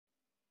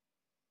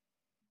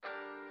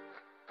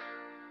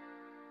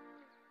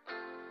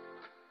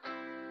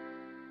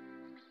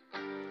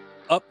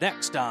Up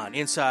next on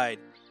Inside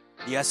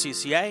the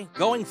SCCA,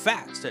 going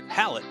fast at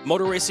Hallett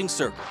Motor Racing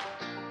Circuit.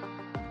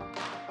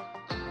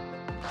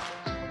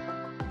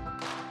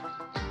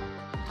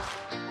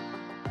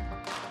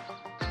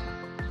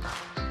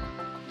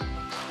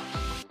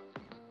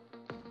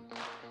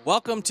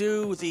 Welcome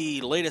to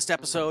the latest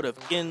episode of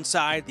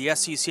Inside the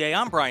SCCA.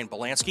 I'm Brian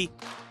Belansky,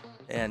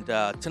 and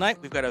tonight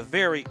we've got a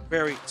very,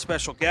 very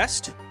special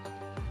guest.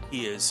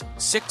 He is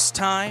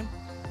six-time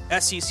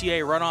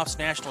SCCA Runoffs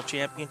National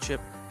Championship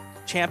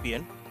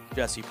champion,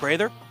 Jesse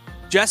Prather.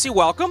 Jesse,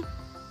 welcome.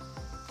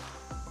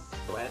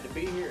 Glad to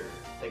be here.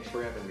 Thanks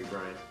for having me,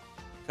 Brian.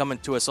 Coming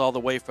to us all the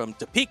way from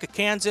Topeka,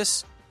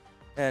 Kansas.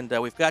 And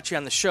we've got you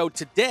on the show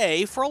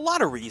today for a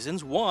lot of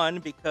reasons. One,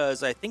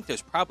 because I think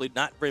there's probably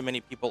not very many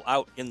people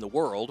out in the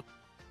world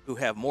who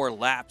have more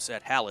laps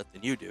at Hallett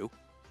than you do.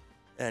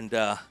 And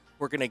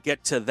we're going to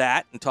get to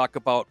that and talk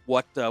about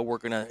what we're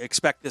going to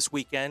expect this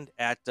weekend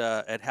at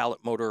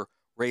Hallett Motor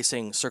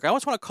Racing Circuit. I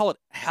always want to call it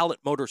Hallett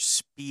Motor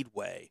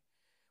Speedway.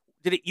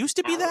 Did it used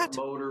to be that?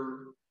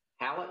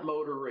 Hallett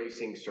Motor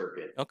Racing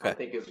Circuit. Okay. I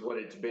think is what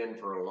it's been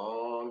for a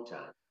long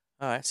time.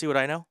 All right. See what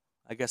I know?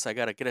 I guess I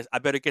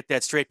better get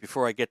that straight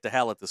before I get to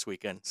Hallett this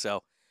weekend.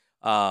 So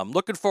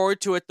looking forward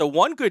to it. The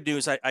one good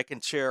news I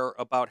can share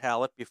about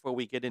Hallett before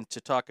we get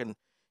into talking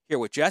here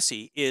with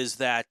Jesse is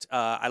that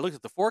I looked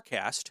at the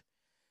forecast,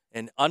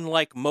 and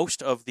unlike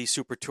most of the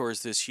Super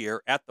Tours this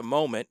year, at the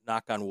moment,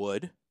 knock on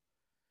wood,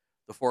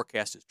 the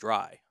forecast is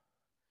dry.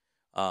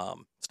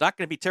 It's not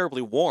going to be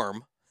terribly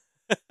warm,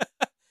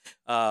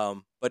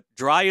 but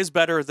dry is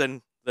better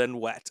than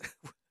wet.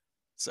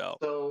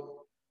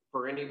 So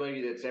for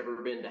anybody that's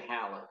ever been to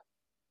Hallett,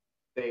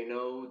 they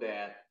know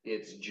that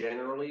it's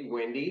generally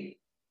windy,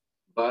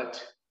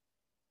 but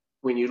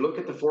when you look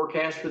at the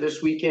forecast for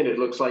this weekend, it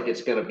looks like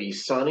it's going to be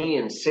sunny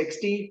and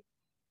 60.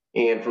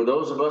 And for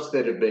those of us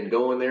that have been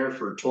going there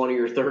for 20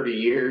 or 30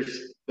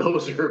 years,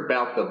 those are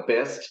about the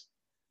best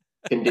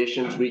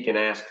conditions we can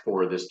ask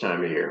for this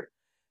time of year.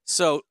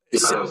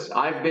 Because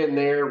I've been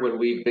there when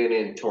we've been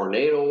in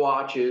tornado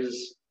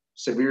watches,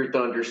 severe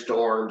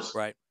thunderstorms.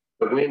 Right.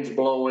 The wind's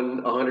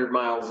blowing 100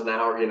 miles an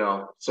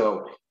hour,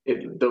 so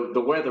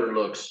the weather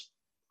looks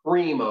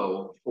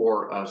primo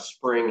for a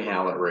spring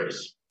Hallett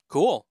race.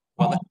 Cool.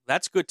 Well,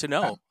 that's good to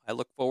know. I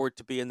look forward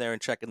to being there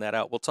and checking that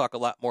out. We'll talk a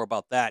lot more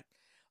about that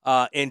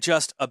in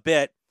just a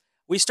bit.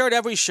 We start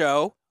every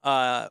show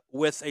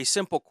with a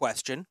simple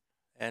question,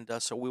 and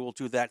so we will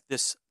do that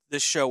this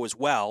show as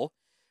well.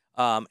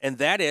 And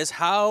that is,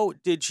 how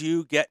did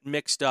you get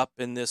mixed up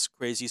in this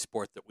crazy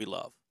sport that we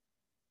love?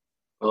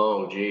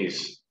 Oh,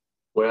 geez.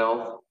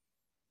 Well,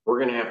 we're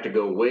going to have to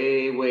go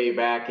way, way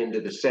back into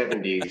the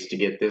 70s to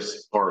get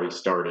this party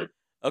started.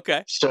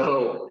 Okay.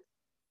 So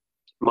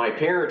my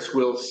parents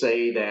will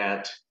say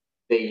that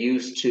they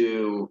used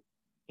to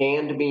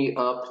hand me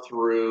up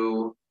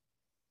through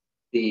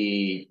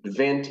the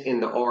vent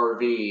in the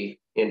RV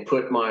and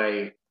put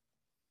my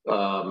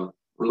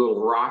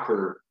little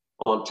rocker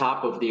on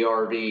top of the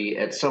RV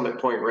at Summit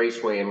Point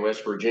Raceway in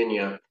West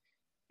Virginia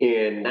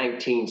in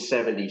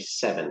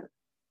 1977.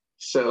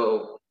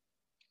 So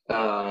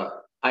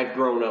I've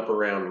grown up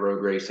around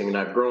road racing, and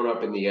I've grown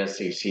up in the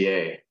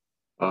SCCA.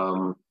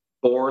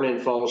 Born in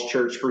Falls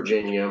Church,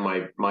 Virginia.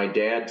 My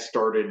dad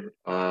started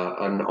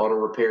an auto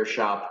repair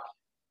shop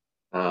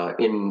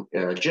in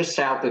just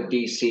south of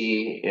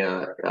D.C.,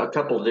 a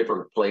couple of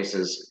different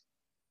places.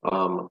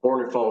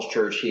 Born in Falls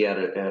Church, he had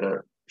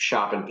a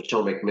shop in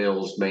Potomac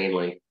Mills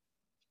mainly.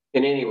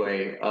 And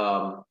anyway,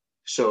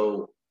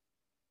 so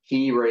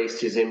he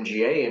raced his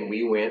MGA, and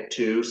we went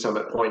to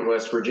Summit Point,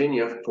 West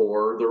Virginia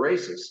for the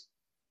races.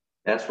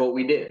 That's what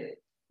we did.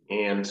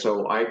 And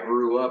so I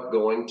grew up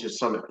going to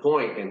Summit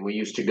Point, and we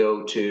used to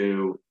go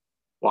to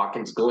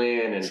Watkins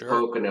Glen and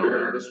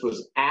Pocono. This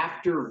was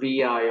after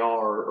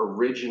VIR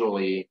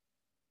originally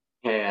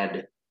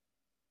had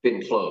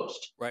been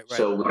closed. Right.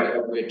 So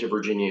we went to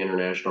Virginia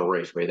International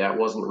Raceway. That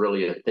wasn't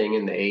really a thing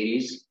in the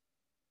 80s.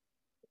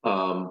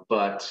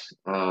 But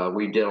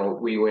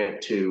we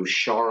went to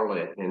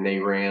Charlotte, and they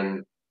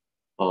ran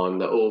on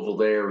the oval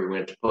there. We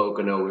went to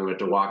Pocono, we went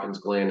to Watkins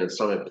Glen and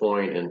Summit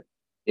Point. And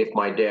if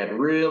my dad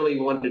really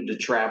wanted to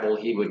travel,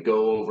 he would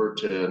go over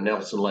to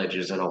Nelson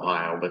Ledges in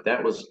Ohio. But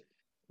that was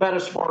about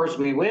as far as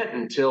we went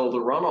until the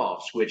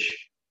runoffs,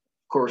 which,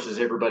 of course, as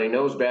everybody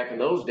knows, back in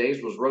those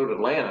days was Road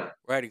Atlanta.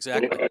 Right,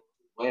 exactly.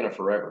 Atlanta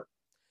forever.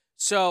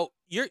 So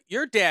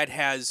your dad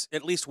has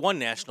at least one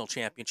national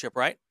championship,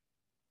 right?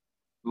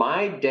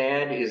 My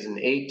dad is an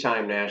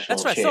 8-time national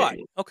champion. That's what I thought.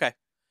 Okay.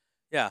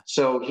 Yeah.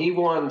 So he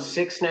won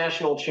 6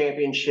 national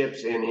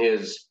championships in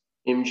his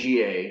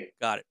MGA.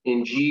 Got it.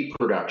 In G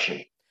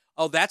production.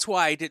 Oh, that's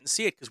why I didn't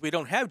see it, because we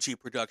don't have G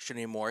production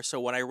anymore. So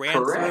when I ran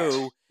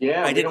through,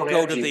 I didn't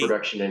go to G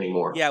production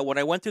anymore. Yeah, when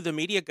I went through the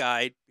media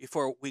guide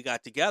before we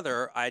got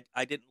together, I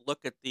didn't look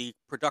at the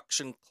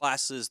production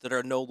classes that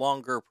are no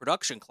longer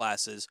production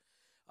classes.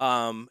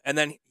 And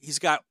then he's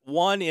got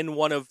one in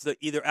one of the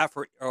either F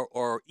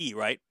or E,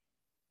 right?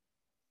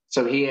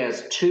 So he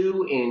has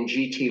 2 in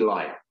GT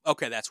Light.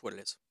 Okay, that's what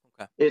it is.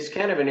 Okay. It's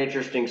kind of an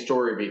interesting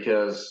story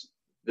because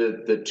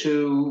the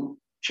two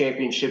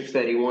championships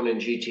that he won in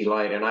GT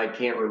Light, and I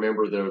can't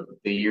remember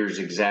the years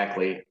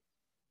exactly.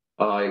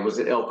 It was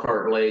at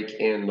Elkhart Lake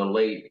in the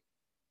late,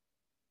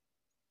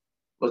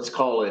 let's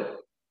call it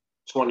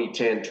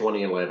 2010,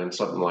 2011,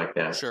 something like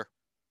that. Sure.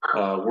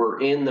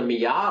 Were in the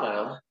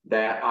Miata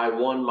that I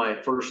won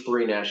my first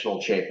 3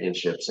 national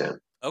championships in.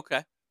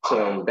 Okay.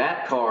 So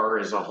that car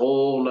is a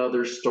whole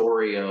nother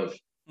story of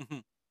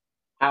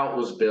how it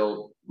was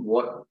built.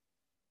 What,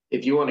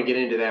 if you want to get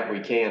into that, we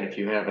can, if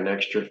you have an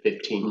extra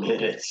 15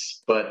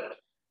 minutes. But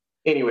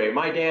anyway,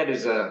 my dad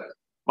is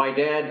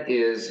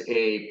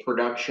a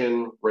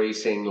production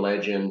racing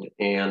legend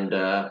and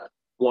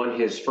won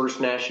his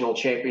first national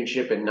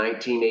championship in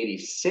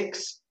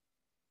 1986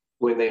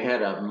 when they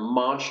had a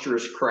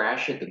monstrous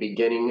crash at the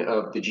beginning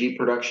of the G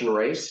production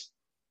race,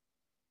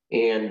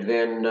 and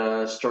then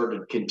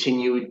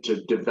continued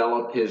to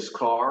develop his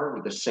car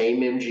with the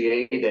same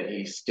MGA that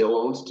he still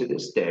owns to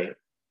this day,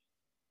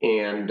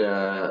 and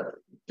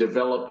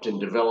developed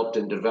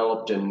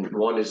and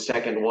won his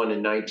second one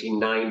in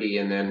 1990.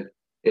 And then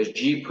as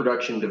G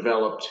production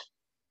developed,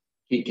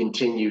 he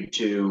continued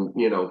to,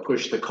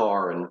 push the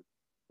car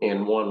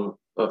and won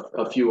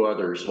a few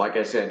others. Like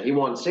I said, he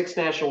won 6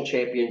 national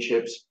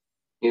championships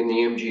in the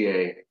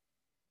MGA,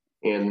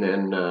 and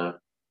then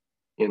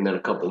a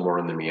couple more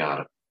in the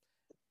Miata.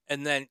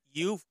 And then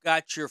you've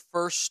got your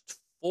first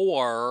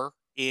 4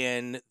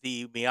 in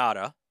the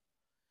Miata,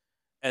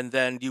 and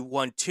then you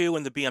won 2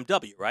 in the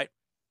BMW, right?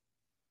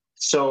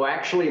 So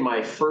actually,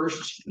 my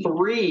first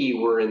 3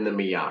 were in the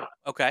Miata.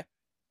 Okay.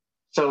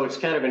 So it's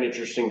kind of an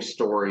interesting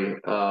story.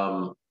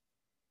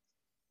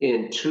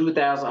 In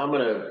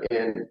 2000,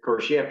 and of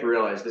course, you have to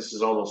realize this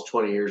is almost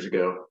 20 years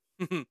ago.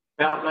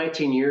 About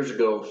 19 years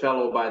ago, a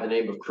fellow by the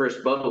name of Chris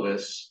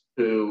Bovis,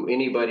 who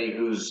anybody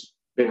who's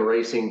been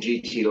racing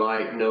GT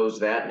Light knows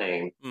that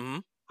name.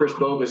 Chris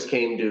Bovis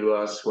came to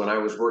us when I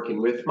was working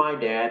with my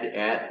dad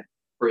at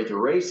Prather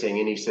Racing,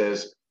 and he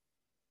says,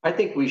 I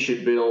think we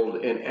should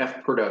build an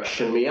F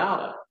production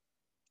Miata.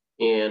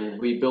 And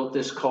we built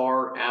this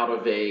car out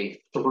of a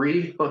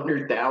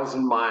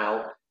 300,000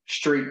 mile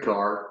street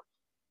car.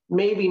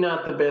 Maybe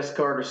not the best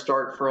car to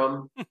start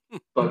from,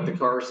 but the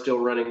car is still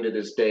running to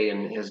this day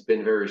and has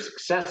been very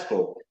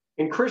successful.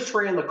 And Chris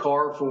ran the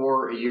car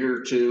for a year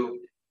or two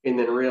and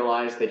then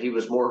realized that he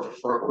was more of a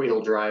front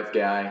wheel drive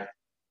guy.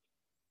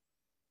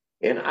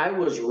 And I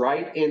was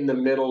right in the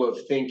middle of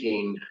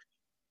thinking,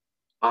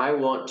 I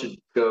want to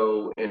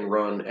go and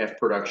run F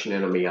production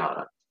in a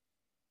Miata.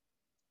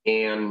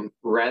 And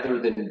rather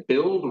than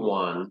build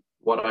one,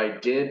 what I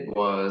did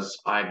was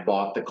I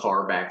bought the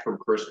car back from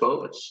Chris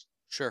Bovis.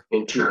 Sure.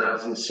 In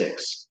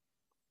 2006.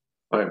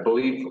 I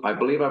believe I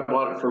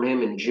bought it from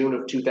him in June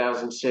of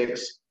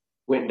 2006.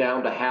 Went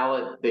down to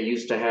Hallett. They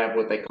used to have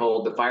what they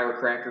called the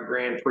Firecracker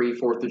Grand Prix,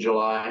 4th of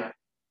July,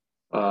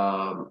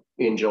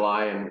 in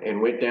July,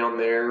 and went down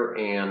there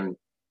and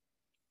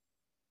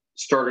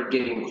started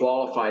getting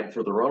qualified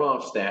for the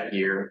runoffs that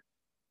year.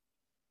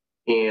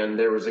 And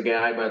there was a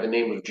guy by the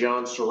name of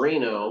John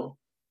Sereno.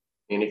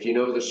 And if you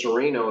know the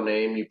Sereno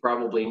name, you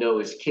probably know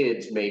his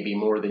kids maybe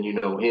more than you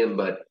know him,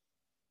 but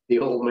the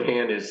old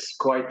man is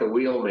quite the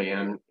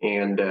wheelman,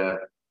 and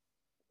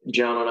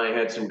John and I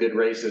had some good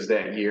races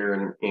that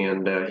year,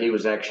 and he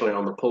was actually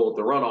on the pole at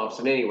the runoffs.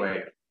 And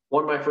anyway,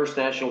 won my first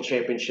national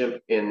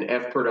championship in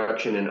F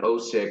production in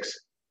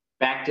 06,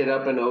 backed it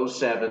up in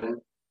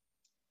 07.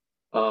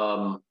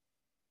 But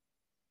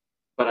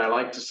I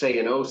like to say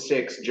in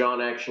 06, John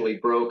actually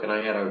broke, and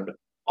I had an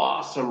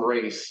awesome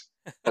race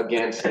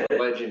against the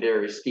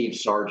legendary Steve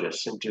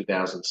Sargis in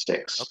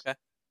 2006. Okay.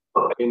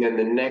 And then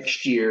the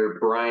next year,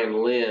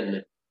 Brian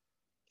Lynn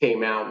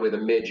came out with a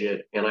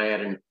midget, and I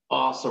had an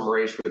awesome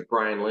race with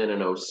Brian Lynn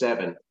in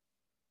 07.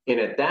 And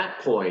at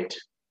that point,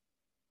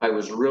 I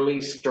was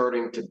really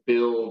starting to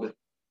build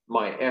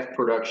my F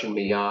production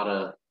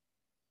Miata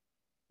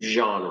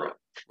genre.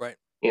 Right.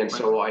 And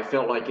so I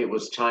felt like it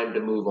was time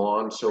to move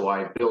on. So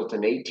I built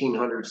an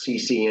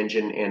 1800cc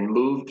engine and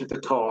moved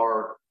the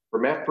car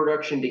from F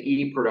production to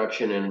E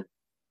production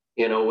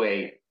in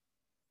 08.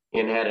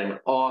 And had an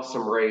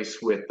awesome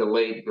race with the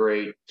late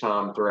great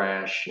Tom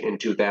Thrash in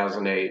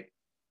 2008,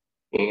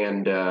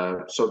 and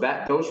so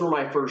those were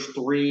my first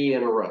 3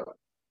 in a row.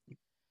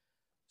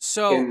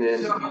 So, and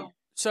then,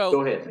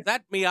 go ahead.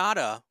 That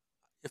Miata,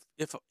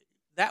 if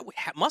that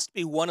must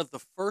be one of the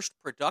first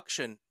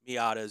production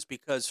Miatas,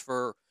 because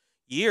for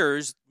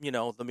years, the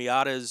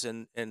Miatas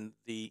and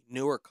the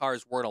newer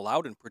cars weren't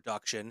allowed in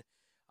production.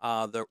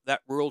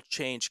 That rule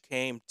change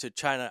came to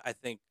China. I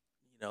think,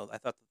 I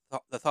thought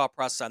the thought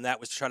process on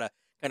that was trying to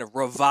kind of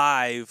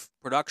revive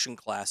production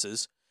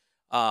classes,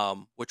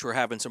 which were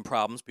having some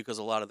problems because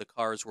a lot of the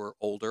cars were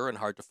older and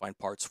hard to find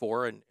parts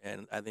for,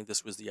 and I think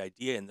this was the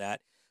idea in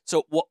that.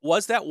 So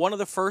was that one of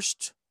the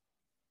first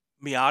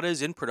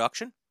Miatas in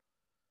production?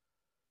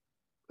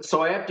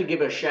 So I have to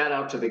give a shout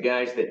out to the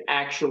guys that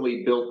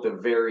actually built the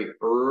very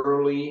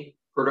early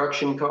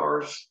production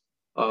cars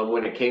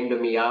when it came to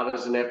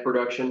Miatas and F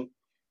production.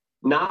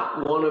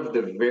 not one of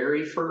the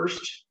very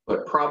first,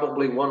 but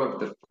probably one of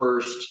the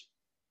first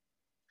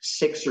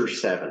 6 or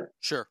 7.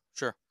 Sure.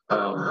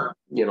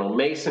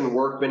 Mason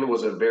Workman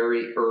was a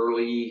very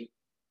early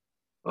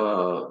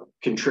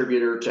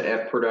contributor to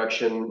F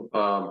production.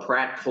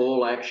 Pratt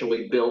Cole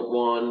actually built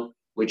one,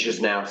 which is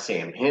now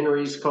Sam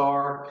Henry's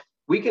car.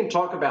 We can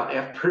talk about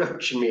F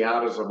production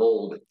Miatas of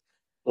old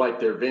like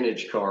they're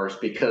vintage cars,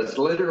 because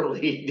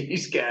literally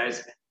these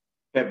guys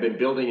have been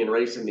building and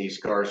racing these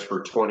cars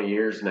for 20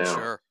 years now.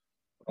 Sure.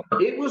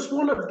 It was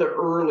one of the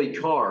early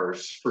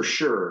cars for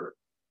sure.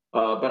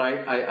 But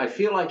I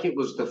feel like it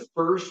was the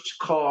first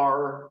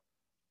car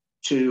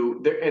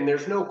and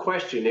there's no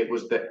question, it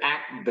was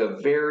the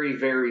very,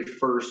 very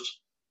first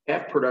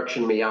F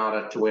production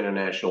Miata to win a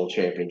national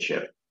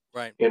championship.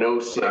 Right. In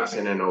 06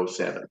 and in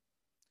 07.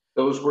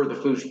 Those were the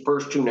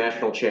first 2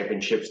 national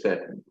championships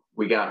that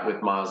we got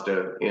with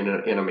Mazda in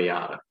a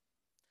Miata.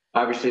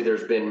 Obviously,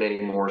 there's been many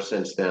more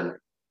since then,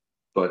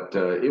 but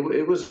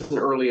it was an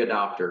early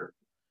adopter.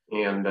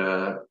 And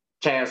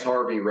Taz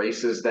Harvey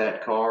races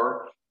that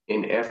car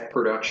in F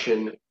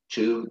production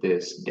to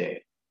this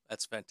day.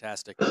 That's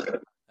fantastic.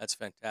 That's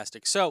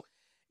fantastic. So,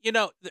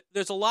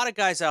 there's a lot of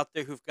guys out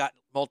there who've got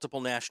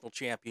multiple national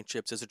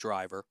championships as a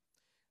driver.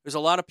 There's a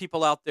lot of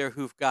people out there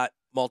who've got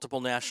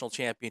multiple national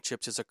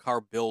championships as a car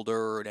builder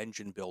or an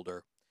engine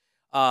builder.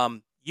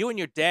 You and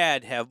your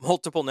dad have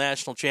multiple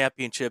national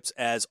championships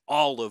as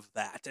all of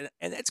that.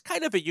 And it's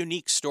kind of a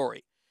unique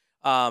story.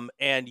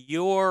 And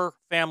your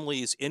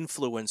family's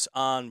influence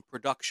on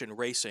production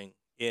racing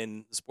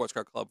in the Sports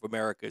Car Club of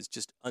America is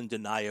just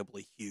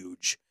undeniably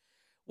huge.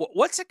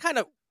 What's it kind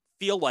of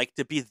feel like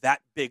to be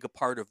that big a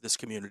part of this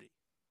community?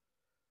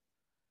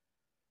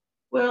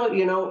 Well,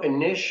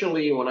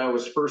 initially when I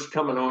was first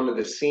coming onto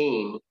the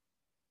scene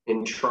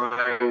and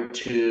trying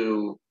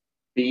to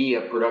be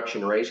a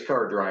production race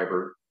car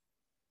driver,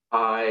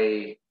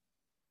 I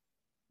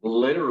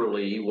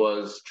literally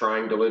was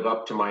trying to live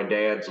up to my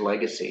dad's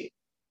legacy.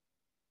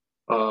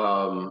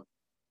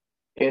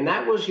 And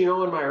that was, in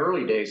my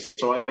early days.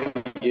 So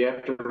you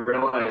have to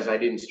realize I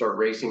didn't start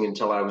racing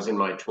until I was in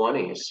my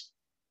 20s.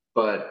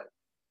 But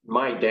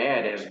my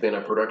dad has been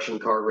a production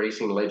car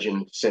racing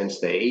legend since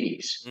the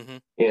 80s. Mm-hmm.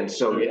 And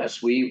so,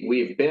 yes,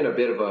 we've been a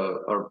bit of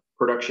a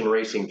production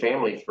racing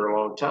family for a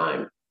long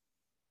time.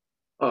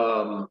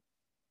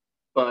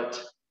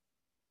 But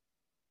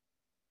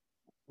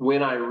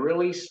when I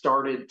really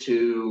started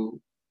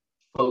to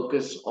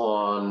focus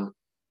on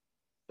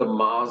the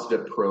Mazda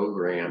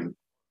program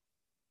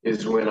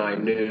is when I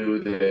knew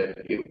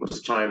that it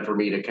was time for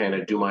me to kind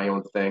of do my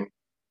own thing.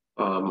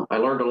 I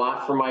learned a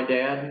lot from my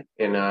dad,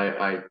 and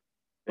I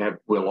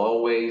will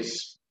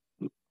always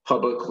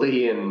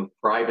publicly and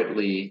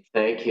privately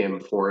thank him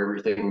for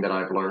everything that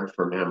I've learned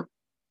from him.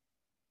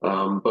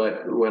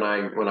 But when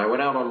I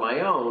went out on my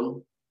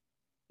own,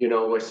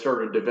 I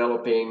started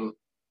developing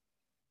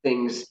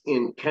things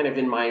in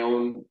my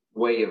own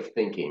way of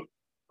thinking.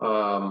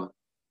 And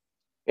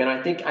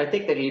I think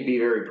that he'd be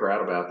very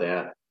proud about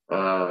that,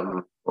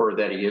 or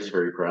that he is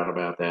very proud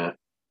about that.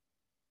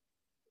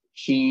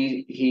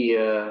 He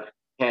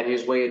had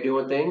his way of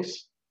doing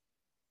things,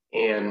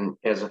 and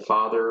as a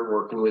father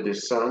working with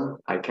his son,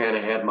 I kind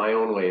of had my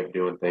own way of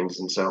doing things.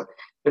 And so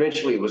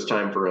eventually it was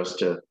time for us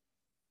to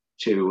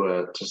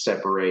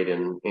separate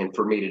and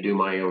for me to do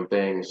my own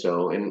thing.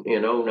 So in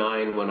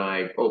 09, when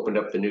I opened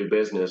up the new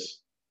business,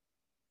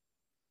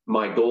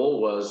 my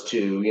goal was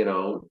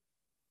to,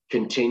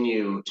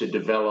 continue to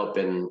develop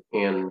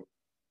and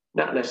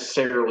not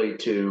necessarily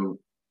to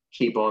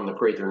keep on the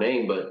Prather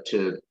name, but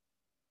to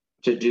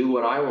do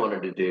what I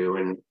wanted to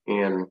do.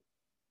 And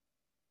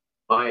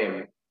I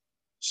am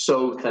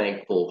so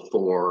thankful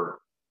for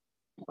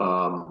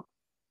all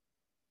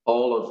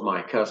of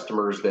my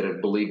customers that have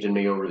believed in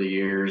me over the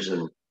years,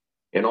 and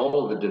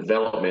all of the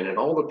development and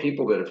all the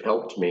people that have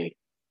helped me.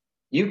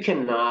 You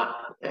cannot,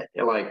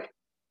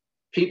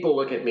 people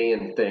look at me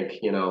and think,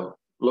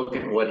 look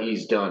at what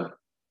he's done.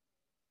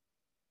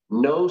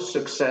 No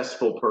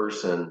successful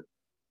person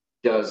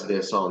does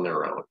this on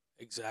their own.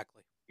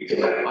 Exactly.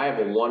 I have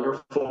a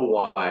wonderful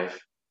wife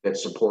that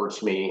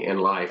supports me in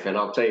life. And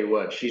I'll tell you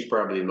what, she's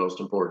probably the most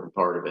important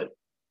part of it,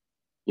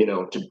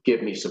 to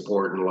give me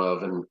support and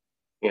love and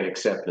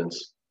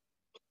acceptance.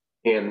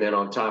 And then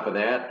on top of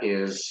that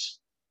is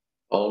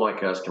all my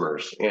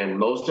customers, and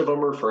most of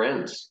them are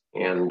friends.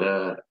 And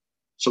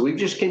so we've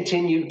just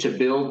continued to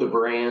build the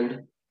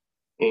brand.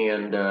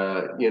 And,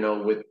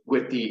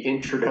 with the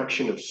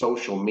introduction of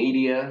social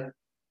media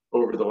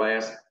over the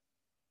last,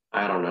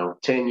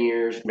 10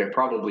 years,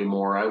 probably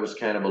more. I was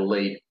kind of a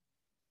late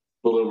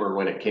bloomer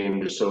when it came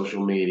to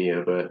social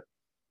media, but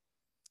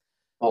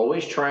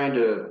always trying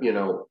to,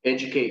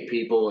 educate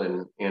people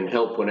and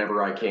help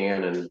whenever I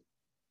can. And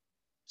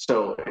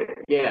so,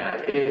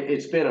 yeah,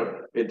 it's been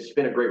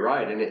a great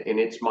ride, and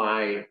it's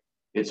my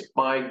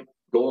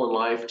goal in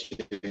life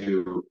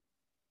to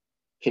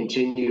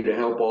continue to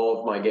help all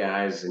of my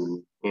guys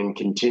and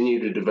continue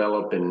to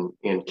develop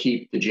and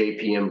keep the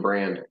JPM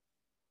brand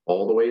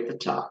all the way at the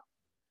top.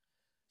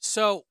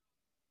 So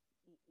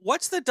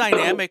What's the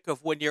dynamic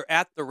of when you're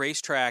at the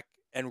racetrack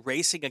and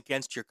racing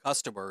against your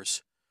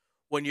customers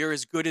when you're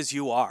as good as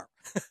you are?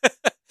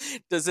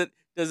 Is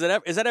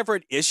that ever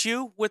an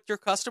issue with your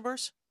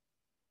customers?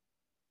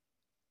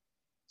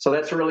 So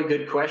that's a really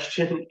good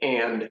question.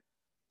 And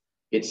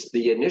it's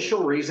the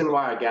initial reason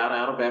why I got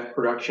out of F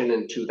production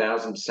in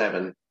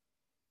 2007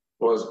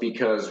 was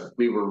because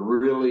we were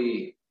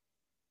really,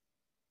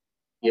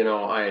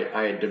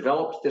 I had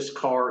developed this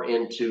car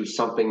into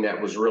something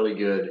that was really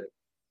good.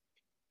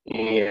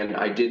 And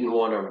I didn't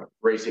want to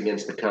race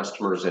against the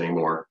customers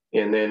anymore.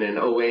 And then in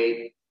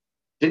 '08,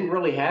 didn't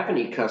really have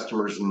any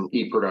customers in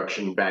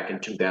e-production back in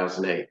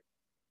 2008.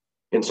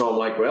 And so I'm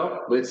like,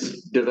 well,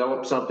 let's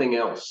develop something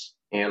else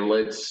and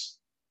let's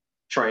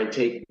try and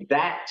take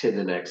that to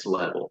the next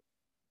level.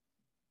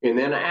 And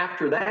then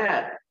after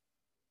that,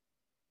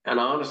 and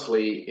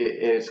honestly,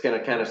 it's going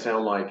to kind of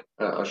sound like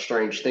a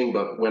strange thing,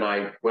 but when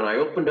I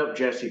opened up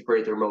Jesse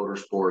Prather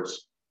Motorsports,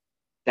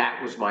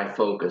 that was my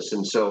focus.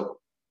 And so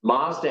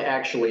Mazda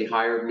actually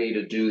hired me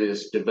to do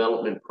this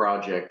development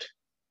project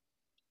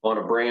on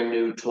a brand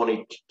new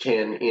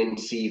 2010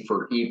 NC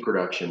for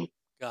e-production.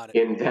 Got it.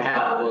 And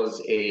that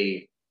was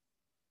a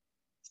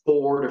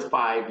 4 to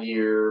 5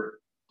 year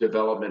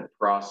development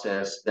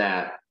process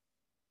that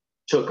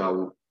took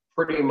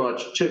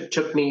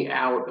me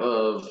out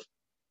of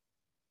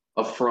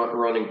a front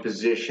running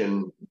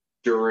position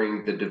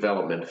during the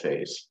development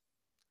phase.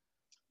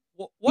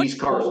 These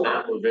cars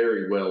now are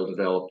very well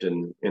developed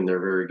and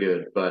they're very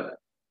good, but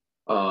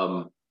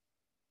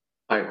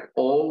I've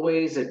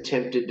always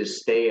attempted to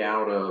stay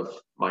out of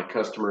my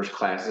customers'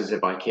 classes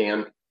if I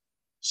can.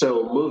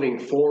 So moving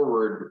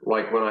forward,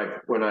 like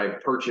when I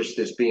purchased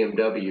this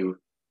BMW,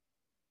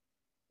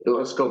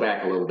 let's go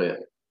back a little bit.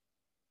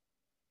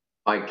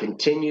 I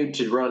continued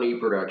to run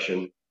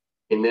e-production,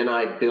 and then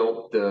I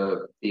built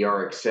the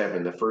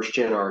RX-7, the first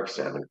gen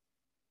RX-7.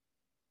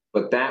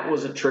 But that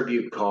was a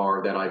tribute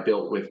car that I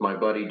built with my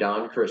buddy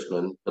Don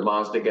Chrisman, the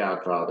Mazda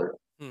Godfather.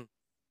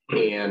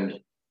 And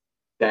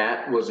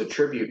that was a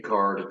tribute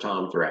car to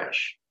Tom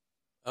Thrash.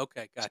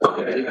 Okay, gotcha.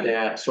 So I did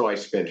that. So I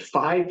spent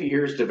 5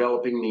 years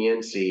developing the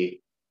NC,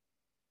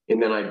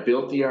 and then I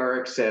built the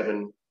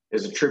RX-7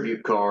 as a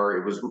tribute car.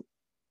 It was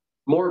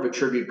more of a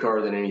tribute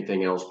car than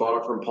anything else.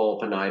 Bought it from Paul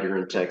Peniter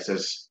in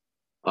Texas.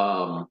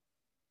 And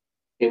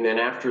then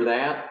after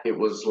that, it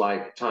was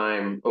like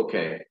time,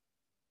 okay,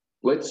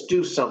 let's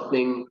do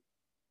something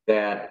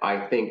that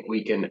I think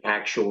we can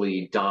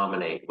actually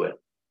dominate with.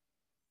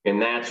 And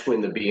that's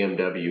when the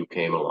BMW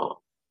came along.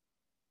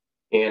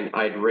 And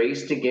I'd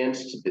raced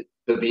against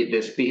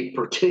this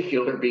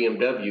particular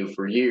BMW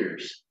for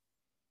years.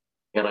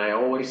 And I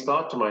always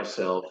thought to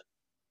myself,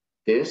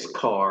 this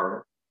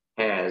car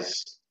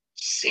has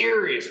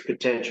serious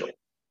potential.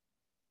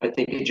 I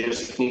think it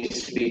just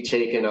needs to be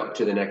taken up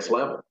to the next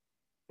level.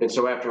 And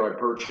so after I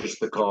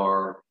purchased the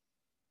car,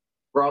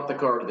 brought the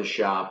car to the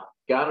shop,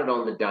 got it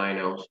on the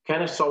dyno,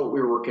 kind of saw what we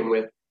were working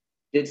with,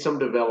 did some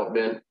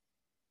development,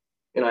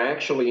 and I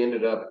actually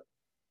ended up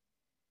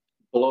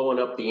blowing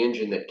up the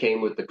engine that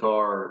came with the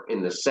car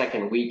in the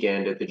second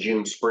weekend at the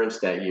June Sprints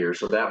that year.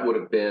 So that would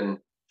have been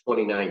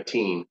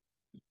 2019.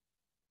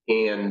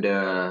 And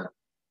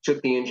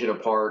took the engine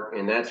apart,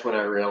 and that's when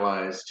I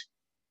realized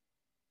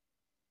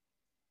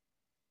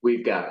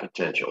we've got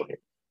potential here.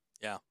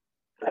 Yeah.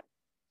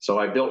 So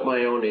I built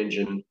my own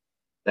engine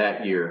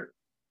that year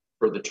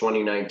for the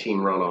 2019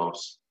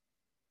 runoffs,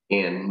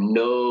 and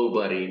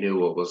nobody knew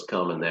what was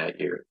coming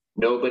that year.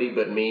 Nobody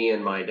but me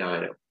and my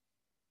dyno,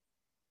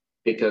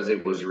 because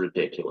it was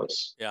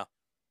ridiculous. Yeah.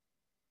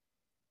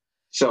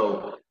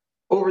 So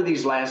over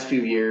these last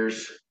few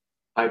years,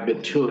 I've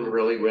been doing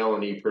really well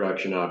in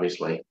e-production,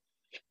 obviously,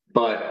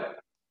 but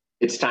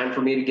it's time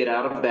for me to get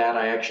out of that.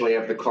 I actually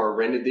have the car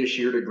rented this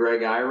year to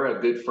Greg Ira,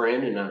 a good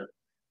friend and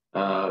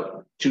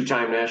a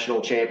two-time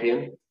national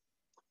champion,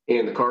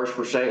 and the car's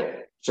for sale.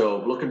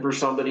 So looking for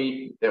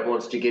somebody that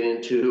wants to get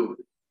into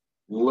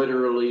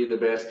literally the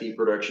best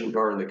e-production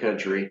car in the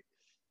country.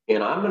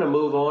 And I'm going to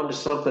move on to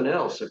something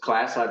else, a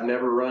class I've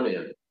never run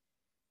in.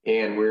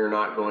 And we're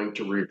not going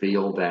to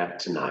reveal that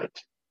tonight.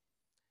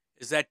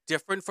 Is that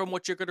different from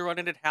what you're going to run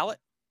in at Hallett?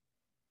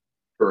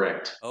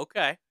 Correct.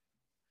 Okay.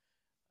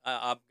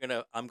 I'm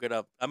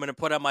gonna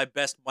put on my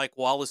best Mike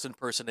Wallace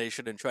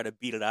impersonation and try to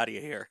beat it out of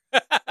you here.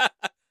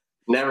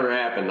 Never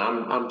happened.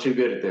 I'm too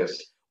good at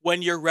this.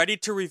 When you're ready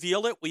to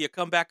reveal it, will you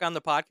come back on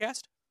the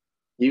podcast?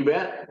 You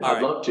bet.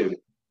 I'd love to.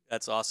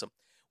 That's awesome.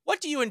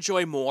 What do you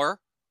enjoy more,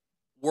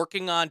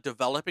 working on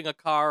developing a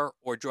car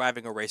or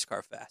driving a race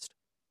car fast?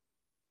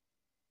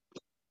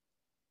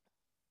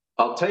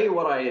 I'll tell you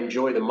what I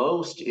enjoy the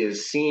most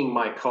is seeing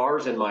my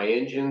cars and my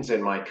engines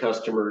and my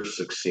customers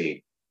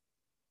succeed.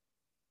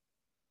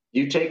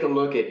 You take a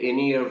look at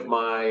any of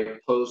my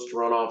post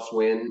runoffs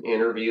win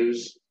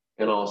interviews,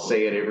 and I'll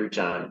say it every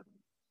time.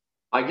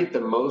 I get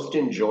the most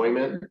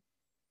enjoyment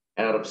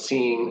out of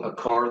seeing a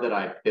car that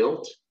I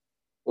built,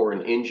 or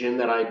an engine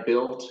that I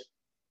built,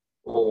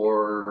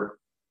 or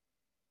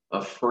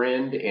a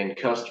friend and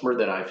customer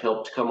that I've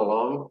helped come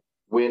along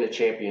win a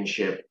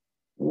championship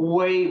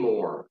way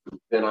more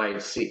than I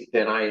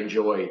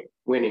enjoy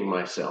winning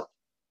myself.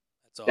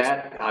 That's awesome.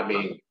 That, I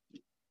mean,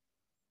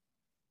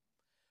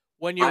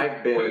 when you're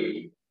I've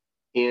been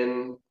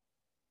in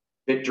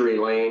victory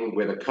lane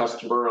with a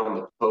customer on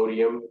the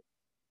podium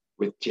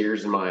with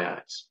tears in my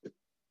eyes.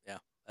 Yeah,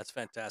 that's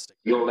fantastic.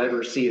 You'll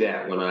never see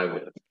that when I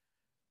win.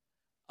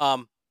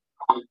 On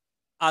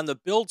the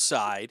build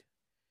side,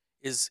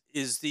 is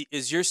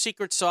your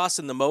secret sauce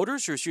in the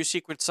motors, or is your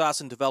secret sauce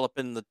in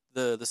developing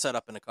the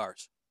setup in the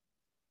cars?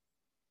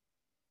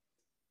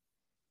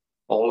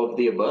 All of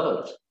the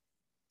above.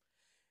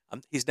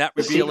 He's not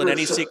revealing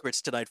any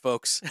secrets tonight,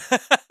 folks.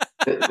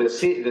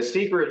 the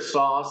secret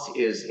sauce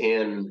is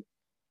in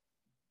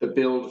the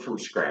build from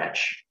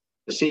scratch.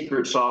 The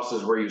secret sauce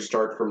is where you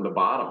start from the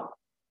bottom.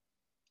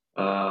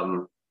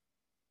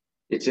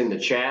 It's in the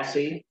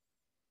chassis.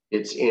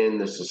 It's in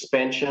the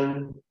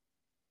suspension.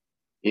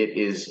 It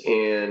is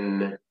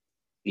in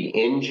the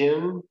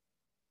engine.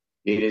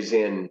 It is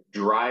in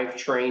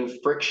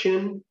drivetrain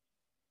friction.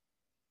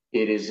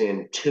 It is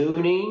in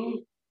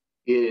tuning.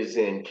 It is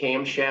in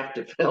camshaft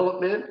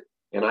development,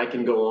 and I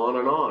can go on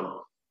and on.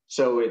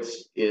 So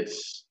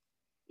it's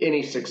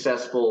any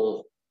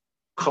successful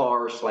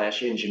car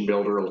 / engine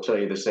builder will tell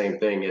you the same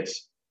thing.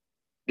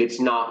 It's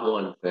not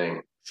one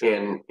thing.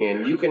 Sure.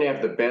 And you can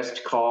have the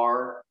best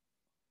car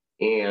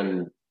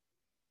and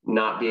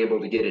not be able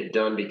to get it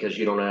done because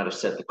you don't know how to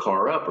set the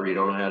car up or you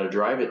don't know how to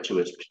drive it to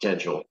its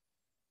potential.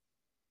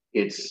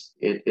 It's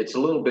a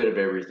little bit of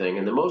everything.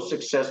 And the most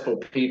successful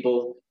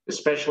people,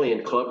 especially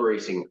in club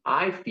racing,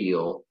 I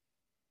feel,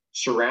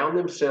 surround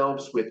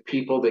themselves with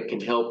people that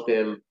can help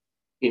them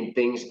in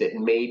things that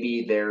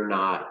maybe they're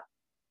not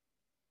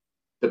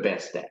the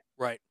best at.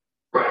 Right.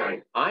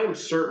 I am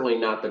certainly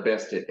not the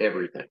best at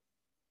everything.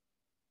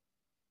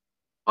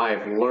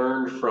 I've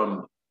learned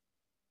from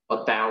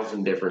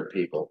 1,000 different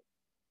people,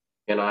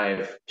 and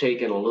I've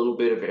taken a little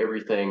bit of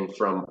everything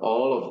from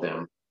all of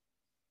them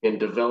and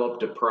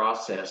developed a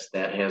process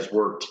that has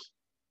worked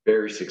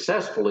very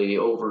successfully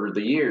over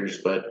the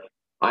years. But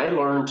I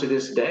learn to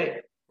this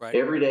day. Right.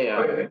 Every day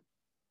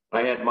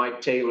I had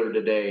Mike Taylor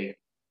today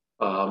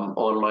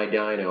on my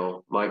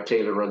dyno. Mike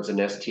Taylor runs an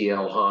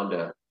STL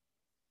Honda,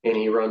 and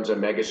he runs a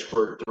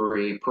Megasquirt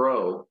 3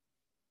 Pro,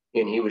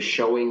 and he was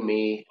showing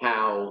me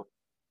how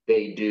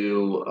they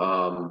do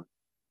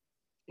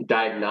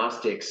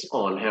diagnostics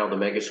on how the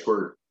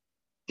Megasquirt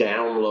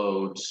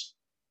downloads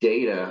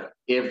data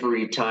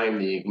every time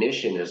the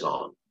ignition is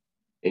on.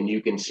 And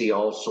you can see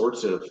all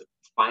sorts of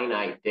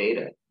finite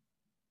data.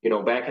 You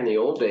know, back in the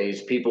old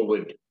days, people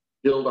would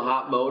build a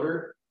hot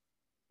motor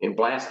and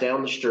blast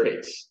down the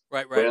straights.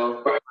 Right.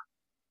 Well,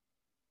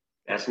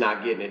 that's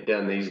not getting it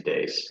done these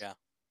days. Yeah.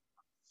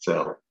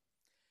 So,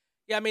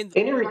 yeah, I mean,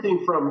 and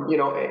everything from, you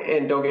know,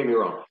 and don't get me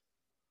wrong,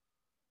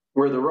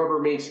 where the rubber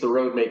meets the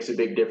road makes a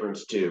big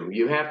difference too.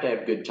 You have to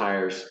have good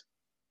tires,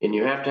 and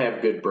you have to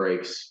have good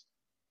brakes,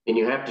 and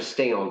you have to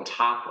stay on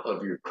top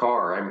of your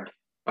car.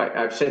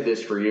 I've said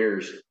this for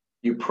years.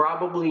 You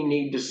probably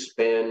need to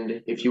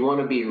spend, if you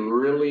want to be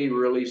really,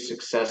 really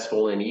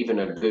successful in even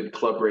a good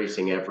club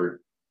racing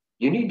effort,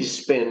 you need to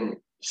spend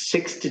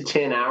 6 to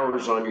 10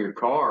 hours on your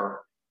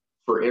car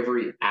for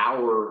every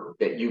hour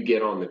that you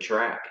get on the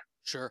track.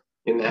 Sure.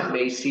 And that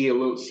may seem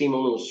a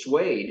little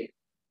swayed,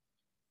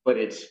 but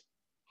it's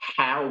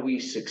how we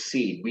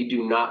succeed. We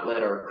do not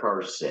let our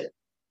cars sit.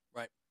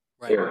 Right.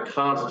 They're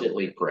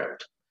constantly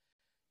prepped.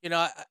 You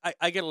know,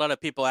 I get a lot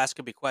of people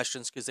asking me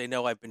questions because they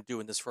know I've been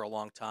doing this for a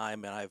long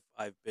time, and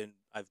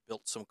I've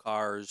built some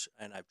cars,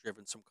 and I've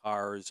driven some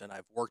cars, and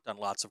I've worked on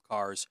lots of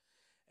cars.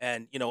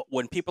 And you know,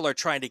 when people are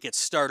trying to get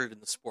started in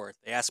the sport,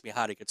 they ask me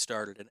how to get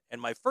started. And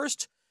my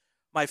first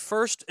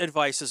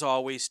advice is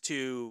always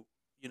to,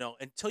 you know,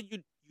 until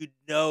you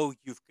know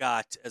you've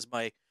got, as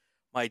my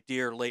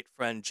dear late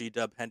friend G.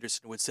 Dub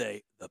Henderson would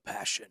say, the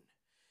passion.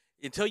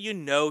 Until you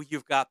know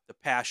you've got the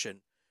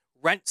passion,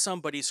 rent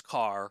somebody's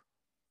car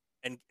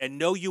and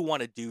know you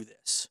want to do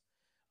this.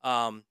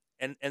 And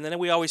then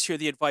we always hear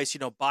the advice, you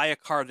know, buy a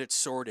car that's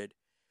sorted,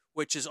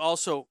 which is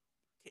also,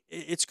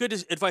 it's good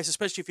advice,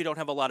 especially if you don't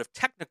have a lot of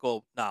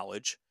technical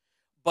knowledge.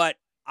 But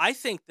I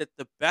think that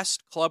the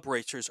best club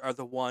racers are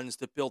the ones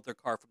that build their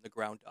car from the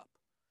ground up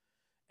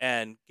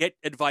and get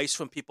advice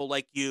from people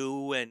like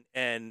you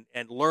and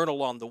learn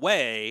along the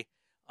way.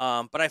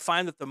 But I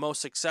find that the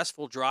most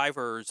successful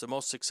drivers, the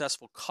most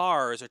successful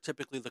cars are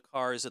typically the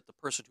cars that the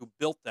person who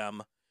built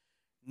them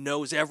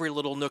knows every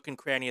little nook and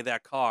cranny of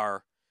that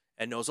car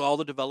and knows all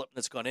the development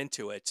that's gone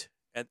into it.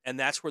 And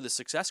that's where the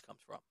success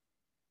comes from.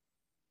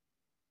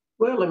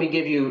 Well, let me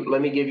give you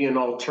an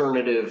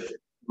alternative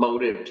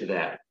motive to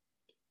that.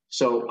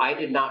 So I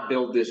did not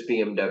build this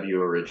BMW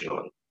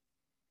originally.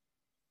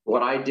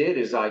 What I did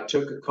is I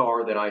took a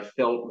car that I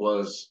felt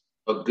was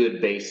a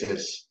good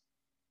basis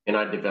and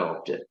I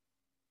developed it.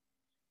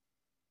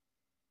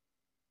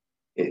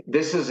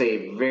 This is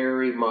a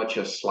very much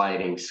a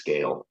sliding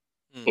scale.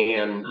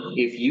 And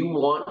if you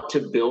want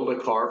to build a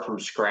car from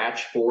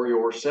scratch for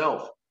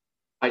yourself,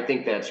 I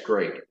think that's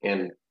great.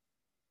 And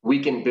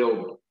we can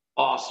build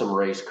awesome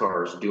race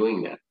cars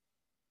doing that.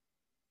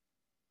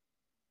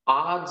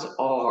 Odds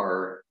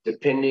are,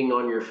 depending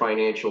on your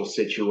financial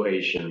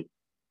situation,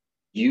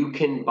 you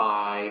can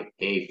buy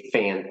a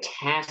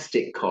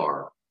fantastic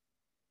car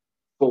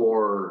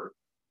for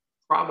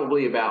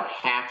probably about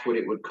half what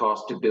it would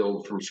cost to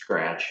build from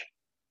scratch,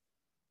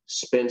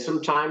 spend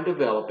some time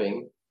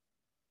developing,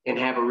 and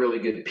have a really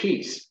good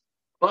piece.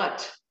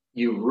 But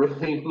you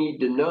really need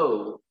to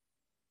know,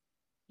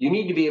 you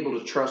need to be able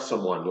to trust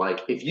someone.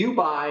 Like if you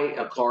buy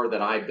a car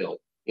that I built,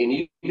 and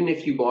even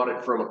if you bought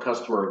it from a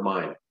customer of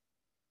mine,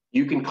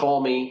 you can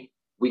call me.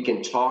 We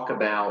can talk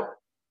about,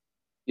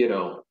 you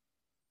know,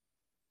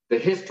 the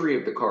history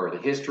of the car, the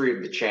history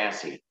of the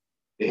chassis,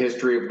 the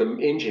history of the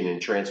engine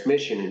and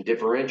transmission and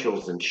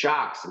differentials and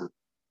shocks. And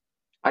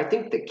I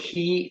think the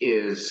key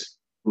is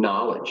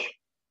knowledge,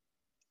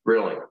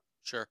 really.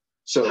 Sure.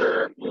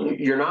 So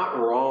you're not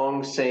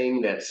wrong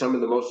saying that some of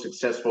the most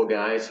successful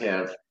guys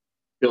have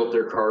built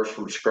their cars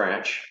from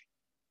scratch.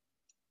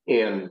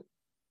 And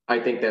I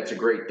think that's a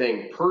great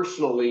thing.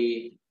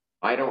 Personally,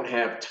 I don't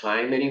have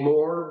time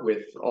anymore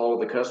with all of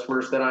the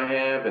customers that I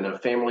have and a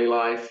family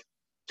life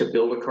to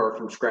build a car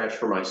from scratch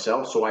for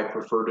myself. So I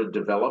prefer to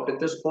develop at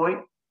this point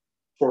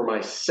for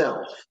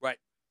myself. Right.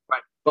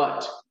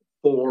 But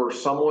for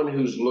someone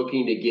who's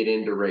looking to get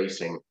into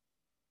racing,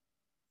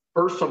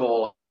 first of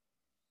all,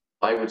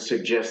 I would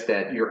suggest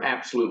that you're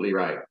absolutely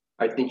right.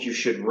 I think you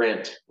should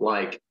rent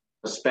like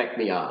a spec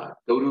Miata,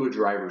 go to a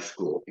driver's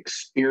school,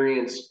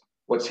 experience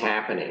what's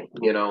happening.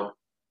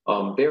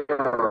 There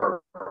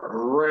are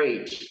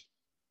great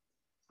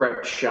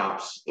prep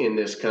shops in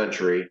this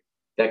country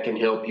that can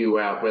help you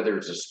out, whether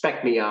it's a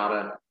spec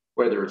Miata,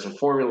 whether it's a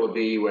Formula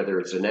V, whether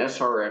it's an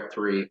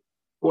SRF3,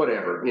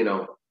 whatever.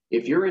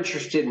 If you're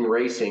interested in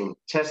racing,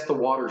 test the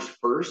waters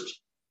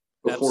first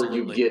before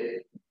Absolutely. you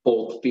get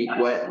both feet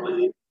wet,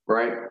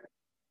 right?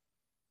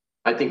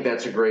 I think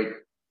that's a great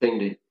thing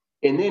to.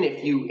 And then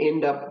if you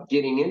end up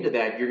getting into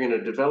that, you're going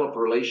to develop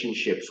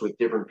relationships with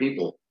different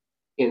people.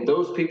 And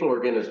those people are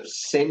going to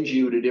send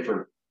you to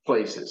different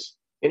places.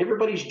 And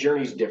everybody's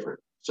journey is different.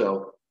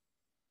 So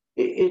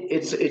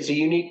it's a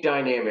unique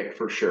dynamic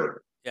for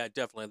sure. Yeah,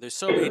 definitely. There's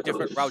so many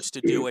different routes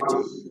to do it.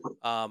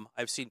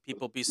 I've seen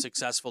people be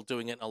successful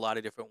doing it in a lot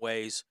of different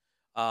ways.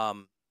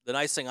 The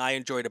nice thing I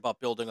enjoyed about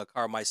building a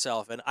car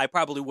myself, and I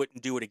probably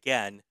wouldn't do it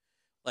again,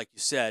 like you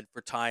said,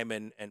 for time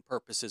and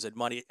purposes and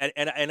money.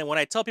 And when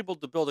I tell people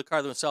to build a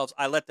car themselves,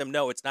 I let them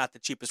know it's not the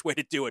cheapest way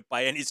to do it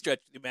by any stretch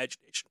of the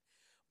imagination.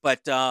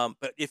 But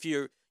if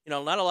you're,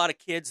 not a lot of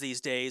kids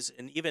these days,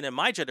 and even in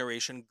my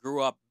generation,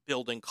 grew up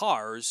building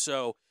cars.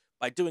 So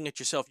by doing it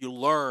yourself, you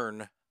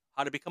learn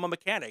how to become a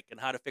mechanic and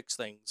how to fix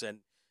things. And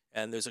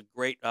there's a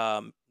great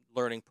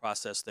learning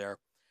process there.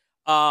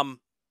 So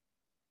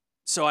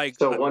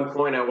one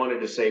point I wanted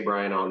to say,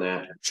 Brian, on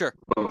that. Sure.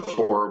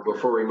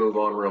 Before we move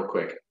on real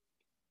quick.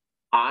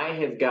 I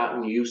have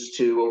gotten used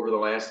to, over the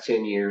last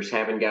 10 years,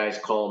 having guys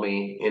call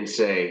me and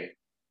say,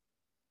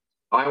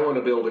 I want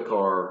to build a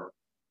car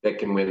that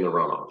can win the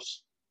runoffs.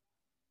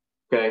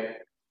 Okay?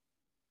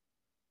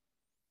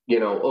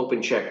 Open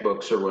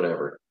checkbooks or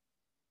whatever.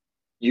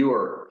 You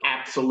are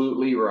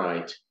absolutely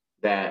right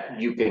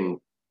that you can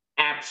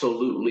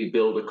absolutely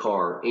build a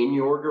car in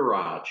your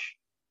garage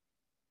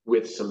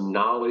with some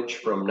knowledge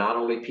from not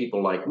only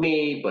people like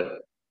me, but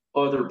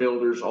other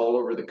builders all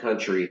over the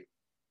country,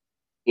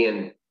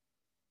 and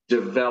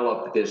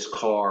develop this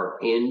car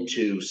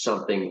into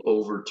something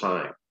over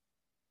time.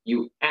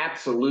 You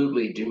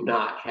absolutely do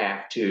not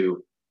have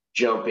to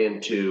jump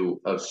into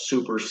a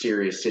super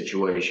serious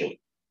situation.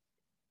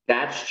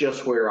 That's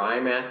just where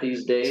I'm at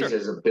these days. Sure.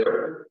 As a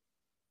builder,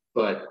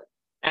 but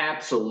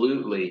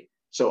absolutely.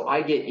 So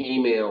I get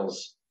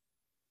emails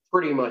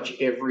pretty much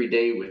every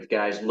day with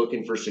guys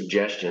looking for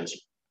suggestions.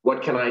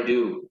 What can I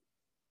do?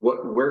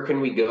 Where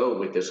can we go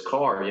with this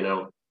car?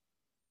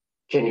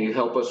 Can you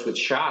help us with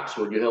shocks?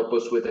 Will you help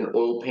us with an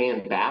oil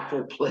pan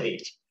baffle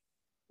plate?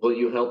 Will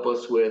you help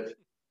us with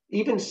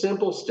even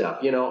simple stuff?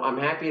 I'm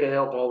happy to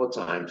help all the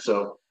time.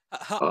 So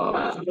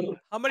how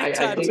many times?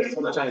 I think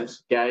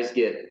sometimes guys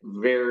get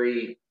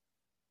very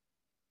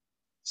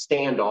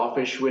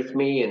standoffish with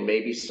me, and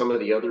maybe some of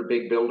the other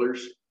big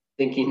builders,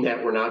 thinking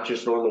that we're not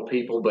just normal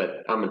people,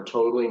 but I'm a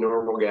totally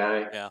normal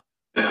guy.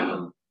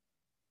 Yeah.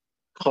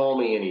 Call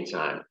me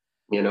anytime.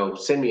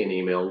 Send me an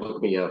email,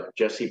 look me up,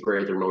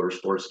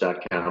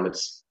 jessePratherMotorsports.com.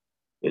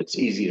 It's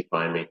easy to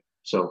find me.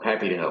 So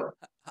happy to help.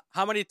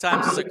 How many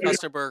times has a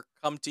customer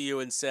come to you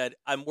and said,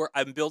 I'm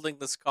building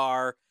this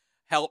car,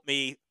 help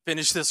me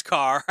finish this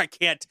car. I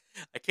can't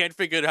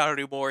figure it out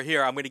anymore.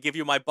 Here, I'm going to give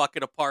you my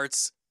bucket of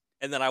parts,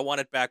 and then I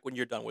want it back when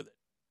you're done with it.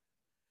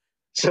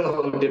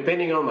 So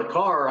depending on the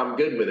car, I'm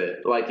good with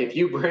it. Like if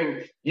you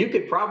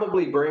could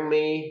probably bring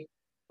me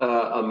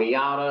a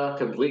Miata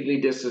completely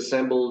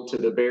disassembled to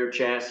the bare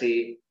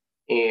chassis,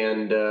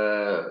 and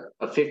a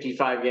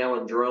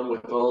 55-gallon drum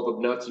with all the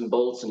nuts and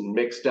bolts and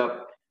mixed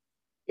up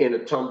in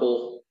a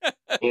tumble,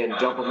 and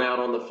dump them out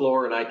on the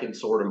floor, and I can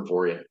sort them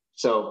for you.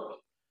 So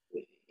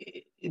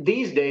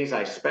these days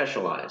I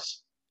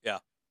specialize. Yeah.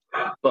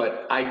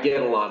 But I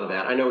get a lot of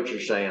that. I know what you're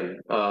saying.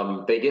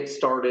 They get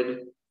started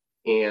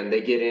and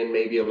they get in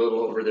maybe a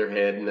little over their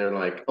head and they're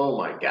like, oh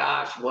my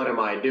gosh, what am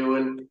I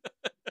doing?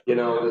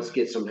 Let's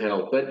get some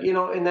help. But,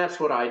 and that's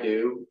what I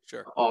do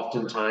Sure.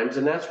 oftentimes.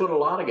 And that's what a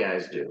lot of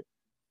guys do.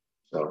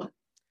 So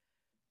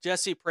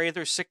Jesse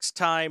Prather,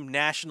 6-time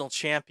national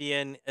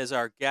champion, is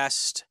our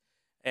guest.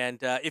 And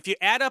if you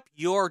add up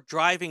your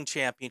driving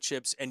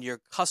championships and your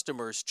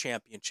customers'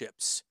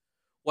 championships,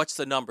 what's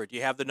the number? Do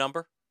you have the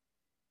number?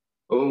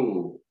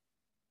 Oh,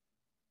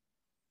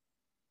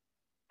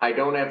 I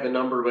don't have the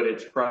number, but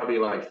it's probably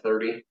like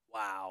 30.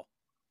 Wow.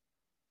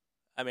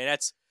 I mean,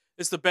 it's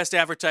the best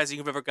advertising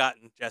you've ever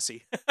gotten,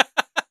 Jesse.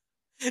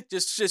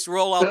 just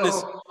roll out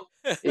this.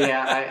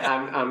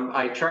 Yeah,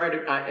 I try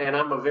to, and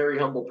I'm a very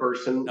humble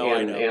person,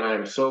 and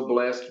I'm so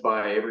blessed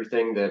by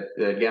everything that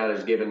God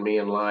has given me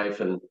in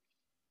life, and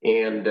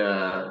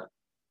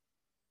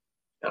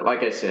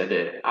like I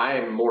said, I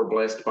am more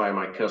blessed by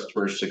my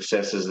customers'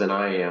 successes than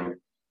I am,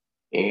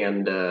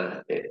 and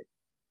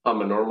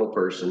I'm a normal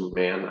person,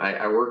 man.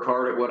 I work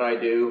hard at what I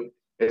do.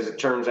 As it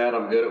turns out,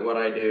 I'm good at what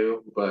I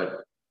do,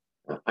 but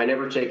I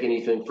never take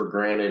anything for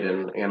granted,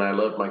 and I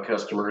love my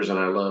customers, and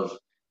I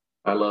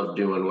love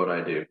doing what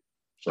I do.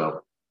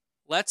 So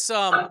let's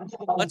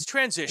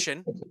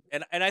transition,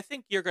 and I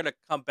think you're going to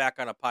come back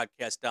on a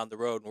podcast down the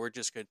road, and we're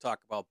just going to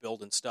talk about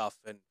building stuff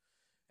and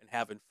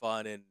having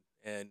fun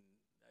and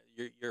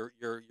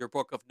your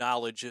book of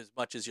knowledge, as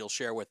much as you'll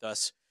share with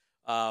us,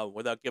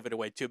 without giving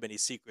away too many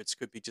secrets,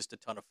 could be just a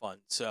ton of fun.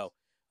 So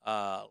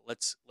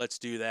let's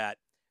do that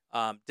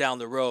down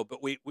the road.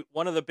 But we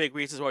one of the big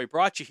reasons why we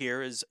brought you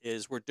here is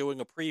we're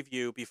doing a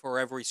preview before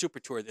every Super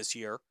Tour this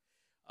year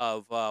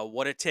of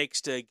what it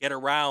takes to get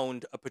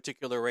around a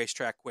particular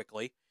racetrack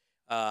quickly.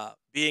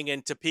 Being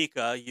in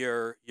Topeka,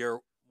 you're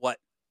what,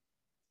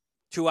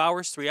 2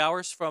 hours, 3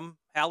 hours from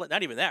Hallett?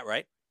 Not even that,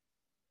 right?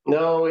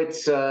 No,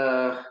 it's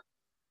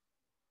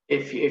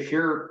if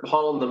you're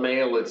hauling the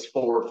mail, it's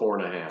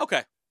 4.5.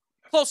 Okay,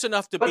 close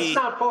enough to but be. It's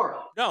not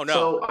far. No.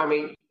 So I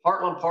mean,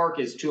 Heartland Park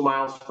is 2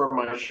 miles from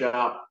my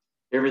shop.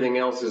 Everything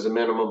else is a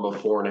minimum of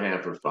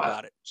 4.5 or 5.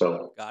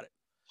 Got it.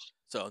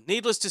 So,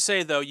 needless to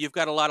say, though, you've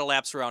got a lot of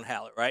laps around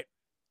Hallett, right?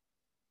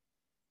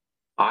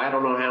 I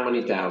don't know how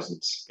many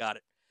thousands. Got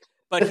it.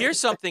 But here's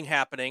something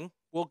happening.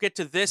 We'll get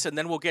to this, and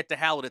then we'll get to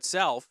Hallett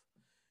itself.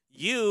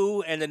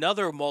 You and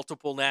another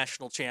multiple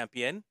national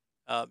champion,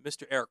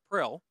 Mr. Eric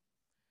Prill,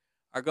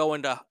 are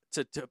going to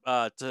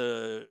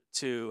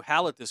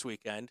Hallett this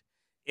weekend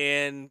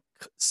in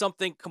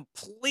something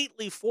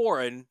completely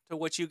foreign to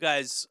what you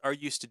guys are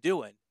used to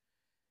doing.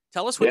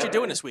 Tell us what you're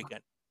doing this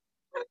weekend.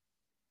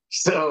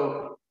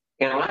 So,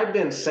 and I've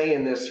been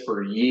saying this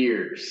for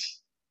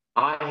years.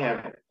 I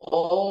have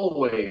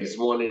always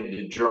wanted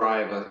to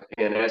drive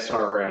an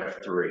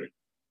SRF3.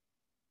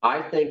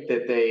 I think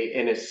that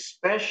and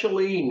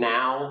especially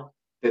now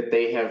that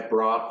they have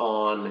brought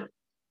on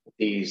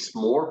these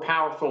more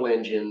powerful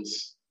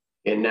engines,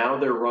 and now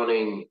they're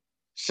running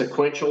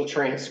sequential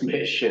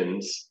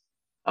transmissions.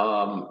 They're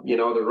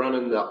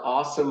running the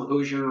awesome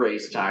Hoosier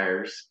race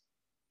tires.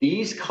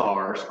 These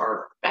cars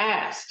are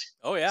fast.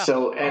 Oh, yeah.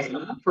 So as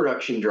a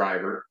production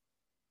driver,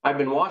 I've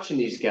been watching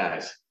these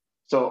guys.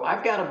 So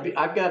I've got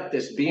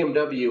this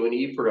BMW in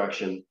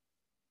E-production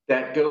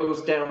that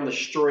goes down the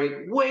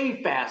straight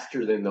way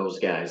faster than those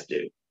guys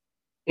do.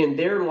 And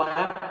their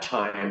lap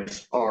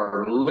times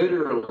are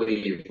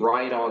literally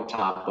right on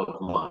top of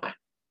mine.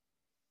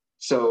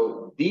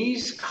 So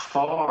these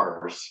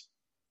cars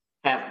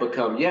have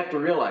become, you have to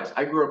realize,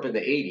 I grew up in the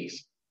 80s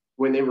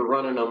when they were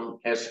running them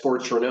as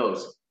sports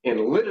Renaults,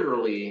 and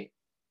literally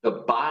the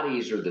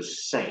bodies are the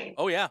same.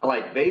 Oh, yeah.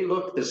 Like they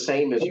look the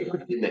same as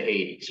in the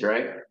 80s,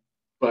 right?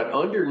 But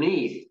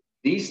underneath,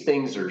 these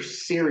things are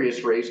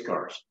serious race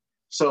cars.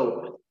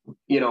 So,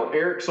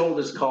 Eric sold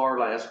his car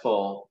last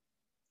fall,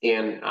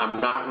 and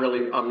I'm not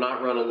running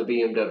the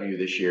BMW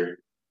this year.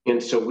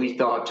 And so we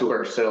thought to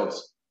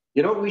ourselves,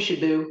 you know what we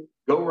should do?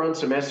 Go run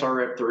some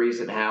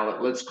SRF3s at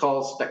Hallett. Let's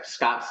call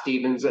Scott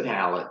Stevens at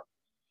Hallett.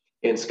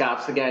 And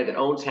Scott's the guy that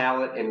owns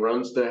Hallett and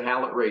runs the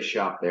Hallett race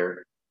shop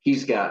there.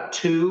 He's got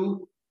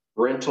 2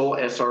 rental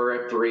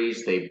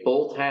SRF3s. They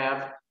both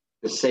have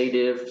the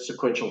SADIV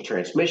sequential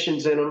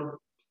transmissions in them.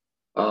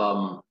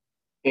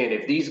 And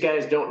if these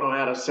guys don't know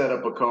how to set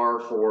up a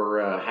car for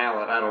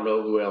Hallett, I don't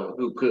know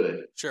who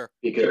could. Sure.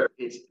 Because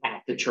it's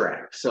at the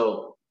track.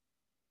 So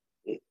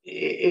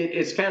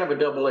it's kind of a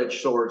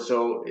double-edged sword.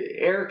 So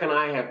Eric and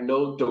I have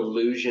no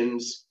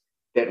delusions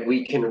that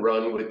we can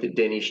run with the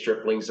Denny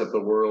Striplings of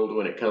the world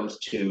when it comes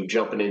to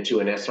jumping into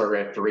an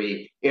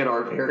SRF3 in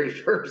our very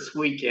first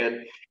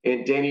weekend.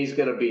 And Denny's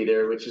going to be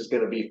there, which is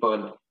going to be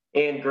fun.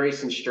 And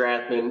Grayson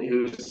Strathman,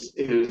 who's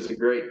a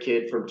great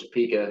kid from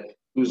Topeka,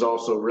 who's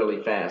also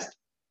really fast.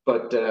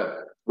 But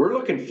we're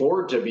looking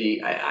forward to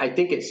I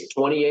think it's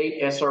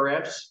 28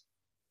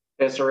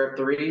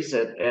 SRF3s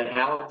at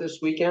Hallett this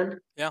weekend.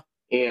 Yeah.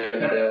 And,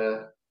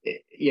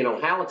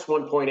 Hallett's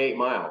 1.8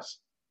 miles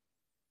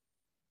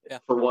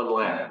for one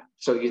lap.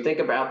 So you think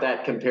about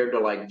that compared to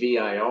like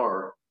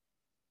VIR,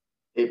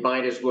 it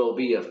might as well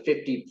be a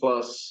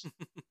 50-plus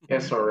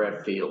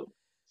SRF field.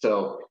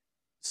 So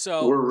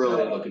we're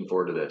really looking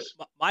forward to this.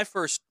 My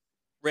first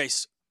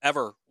race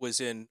ever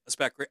was in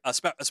a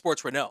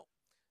sports Renault.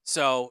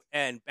 So,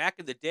 and back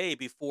in the day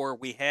before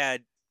we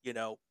had,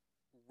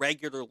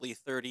 regularly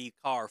 30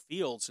 car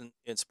fields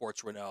in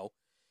sports Renault,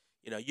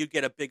 you'd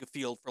get a big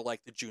field for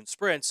like the June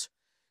sprints,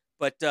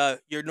 but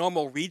your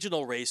normal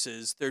regional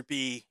races, there'd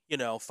be,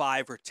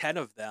 5 or 10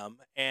 of them,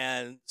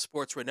 and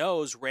sports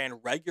Renaults ran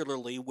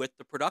regularly with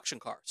the production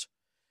cars.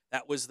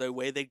 That was the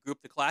way they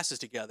grouped the classes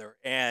together.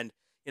 And,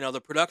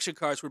 the production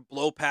cars would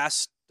blow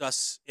past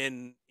us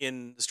in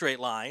the straight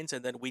lines,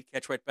 and then we'd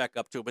catch right back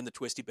up to them in the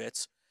twisty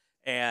bits.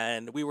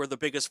 And we were the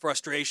biggest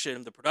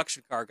frustration. The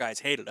production car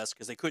guys hated us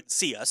because they couldn't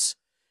see us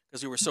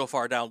because we were so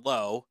far down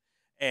low.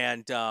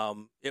 And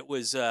it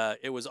was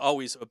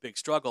always a big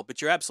struggle.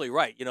 But you're absolutely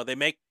right. They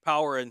make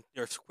power and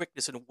their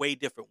quickness in way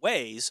different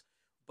ways.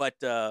 But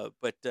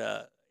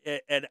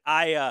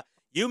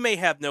you may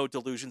have no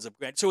delusions of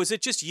grandeur. So is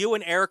it just you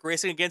and Eric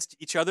racing against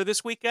each other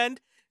this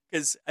weekend?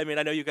 Because I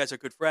know you guys are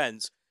good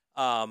friends.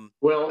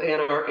 Well, in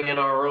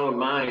our own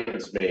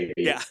minds, maybe.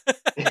 Yeah,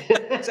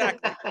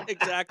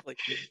 exactly.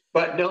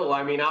 But no,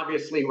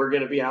 obviously we're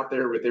going to be out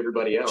there with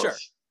everybody else. Sure.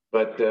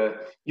 But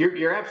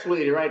you're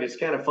absolutely right. It's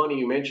kind of funny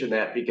you mentioned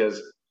that,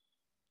 because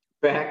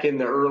back in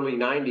the early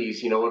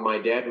 90s, when my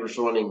dad was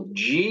running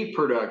G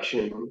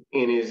production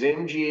in his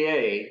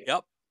MGA,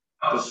 yep,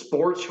 the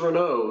sports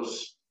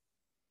Renaults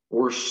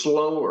were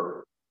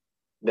slower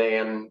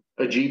than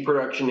a G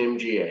production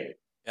MGA.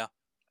 Yeah.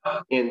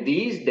 In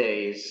these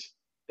days,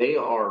 they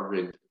are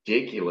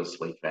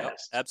ridiculously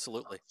fast. Yep,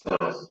 absolutely.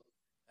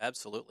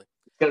 Absolutely.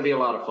 It's going to be a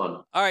lot of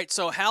fun. All right,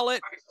 so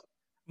Hallett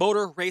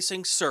Motor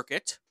Racing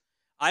Circuit.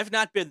 I've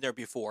not been there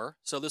before,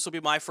 so this will be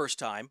my first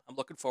time. I'm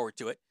looking forward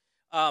to it.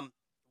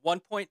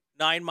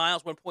 1.9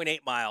 miles, 1.8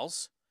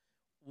 miles.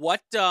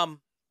 What's the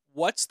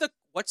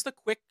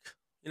quick,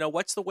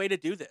 what's the way to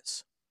do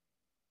this?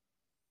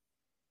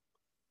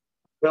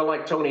 Well,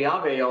 like Tony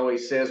Ave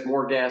always says,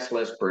 more gas,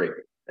 less brake.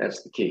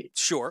 That's the key.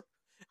 Sure.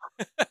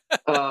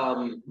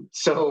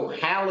 So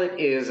Hallett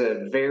is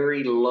a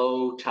very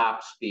low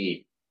top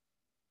speed.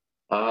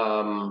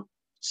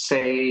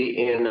 Say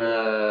in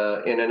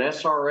an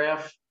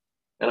SRF,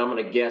 and I'm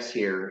going to guess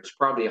here, it's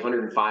probably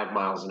 105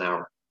 miles an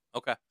hour.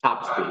 Okay.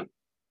 Top speed.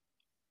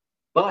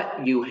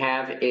 But you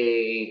have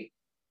a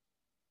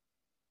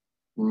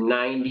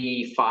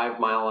 95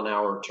 mile an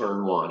hour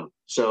turn one.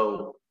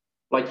 So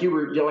like you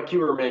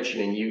were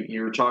mentioning,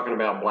 you were talking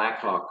about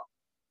Blackhawk.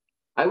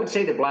 I would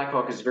say that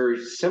Blackhawk is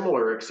very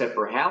similar, except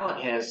for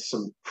Hallett has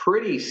some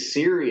pretty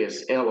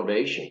serious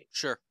elevation.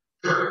 Sure.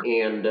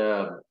 And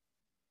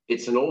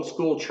it's an old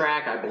school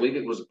track. I believe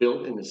it was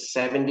built in the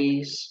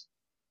 70s.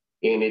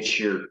 And it's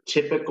your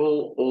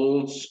typical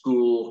old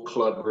school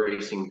club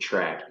racing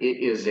track.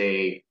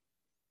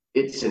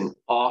 It's an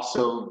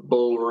awesome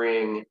bull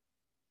ring,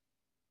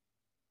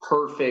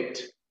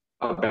 perfect,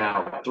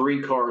 about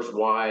 3 cars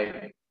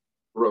wide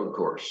road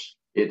course.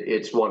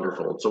 It's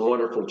wonderful. It's a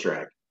wonderful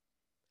track.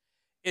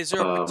 Is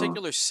there a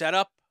particular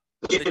setup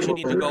that you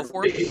need to go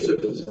for?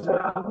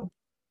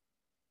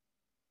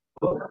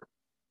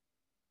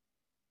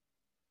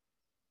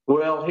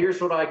 Well, here's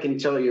what I can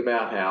tell you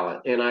about Hallett,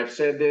 and I've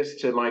said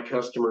this to my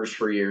customers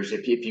for years.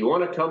 If you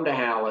want to come to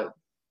Hallett,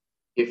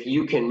 if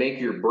you can make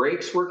your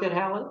brakes work at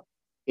Hallett,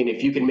 and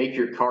if you can make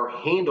your car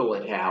handle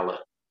at Hallett,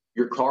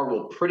 your car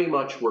will pretty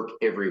much work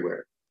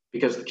everywhere,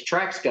 because the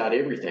track's got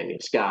everything.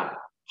 It's got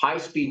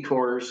high-speed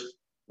corners,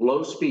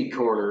 low-speed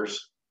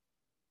corners,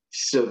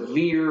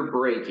 severe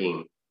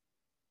braking,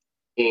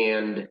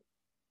 and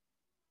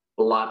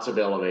lots of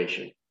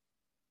elevation.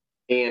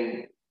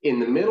 And in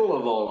the middle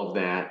of all of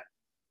that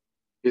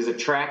is a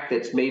track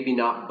that's maybe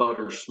not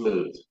butter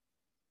smooth.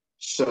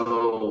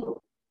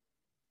 So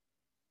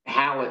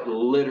Hallett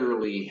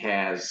literally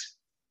has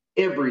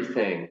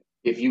everything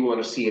if you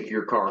want to see if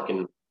your car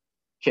can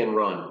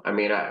run.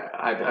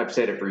 I've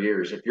said it for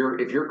years. If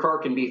your car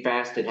can be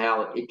fast at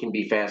Hallett, it can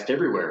be fast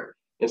everywhere.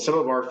 And some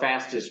of our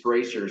fastest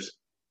racers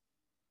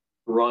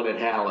run at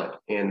Hallett,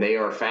 and they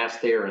are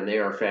fast there and they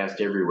are fast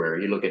everywhere.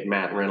 You look at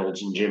Matt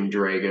Reynolds and Jim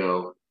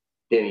Drago,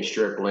 Denny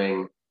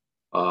Stripling,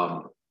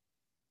 and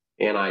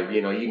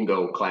you can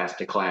go class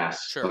to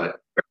class. Sure. But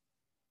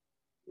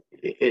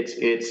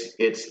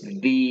it's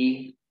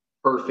the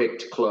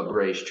perfect club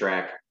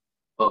racetrack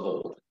of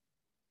old.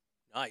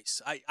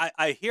 Nice.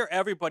 I hear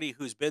everybody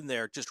who's been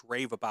there just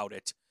rave about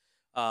it.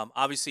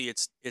 Obviously,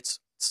 it's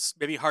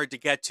maybe hard to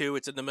get to.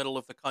 It's in the middle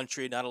of the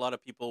country. Not a lot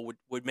of people would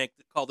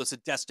call this a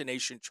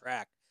destination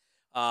track.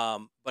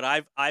 But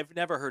I've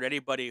never heard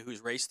anybody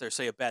who's raced there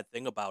say a bad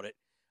thing about it.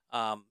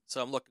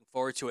 So I'm looking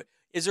forward to it.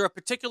 Is there a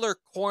particular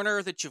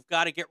corner that you've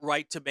got to get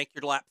right to make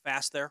your lap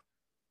fast there?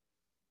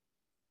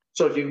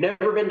 So if you've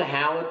never been to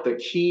Hallett, the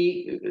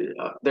key,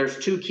 there's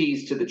 2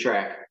 keys to the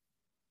track.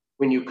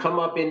 When you come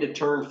up into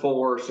turn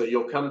 4, so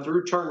you'll come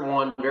through turn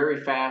 1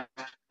 very fast,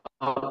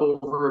 up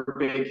over a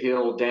big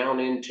hill, down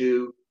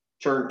into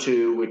turn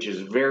 2, which is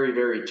very,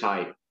 very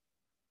tight.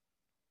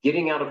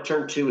 getting out of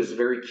turn 2 is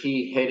very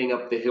key, heading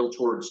up the hill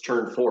towards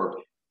turn 4.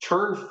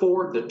 Turn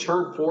 4, the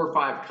turn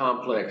 4-5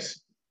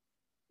 complex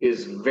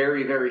is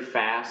very, very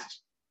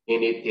fast,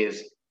 and it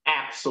is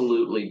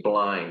absolutely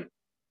blind.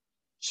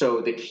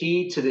 So the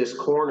key to this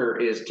corner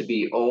is to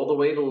be all the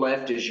way to the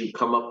left as you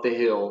come up the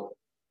hill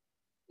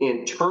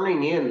and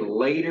turning in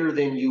later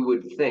than you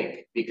would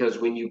think, because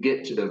when you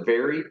get to the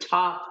very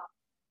top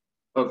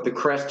of the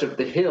crest of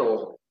the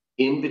hill,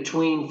 in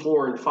between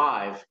 4 and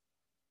 5,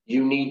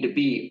 you need to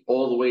be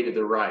all the way to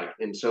the right.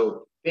 And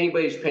so if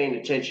anybody's paying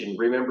attention,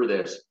 remember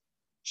this.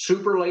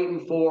 Super late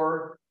in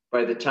 4,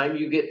 by the time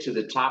you get to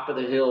the top of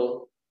the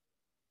hill,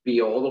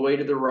 be all the way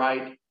to the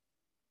right,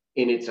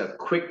 and it's a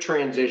quick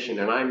transition,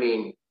 and I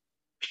mean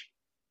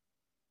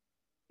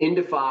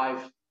into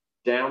 5,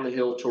 down the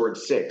hill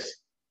towards 6.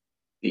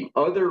 The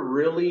other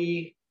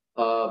really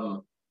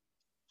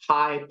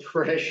high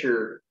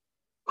pressure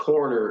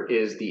corner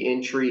is the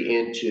entry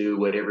into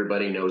what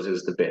everybody knows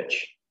as the bitch.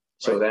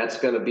 So that's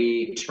going to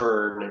be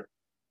turn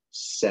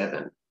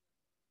 7.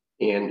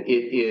 And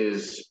it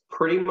is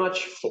pretty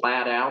much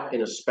flat out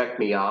in a spec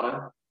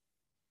Miata.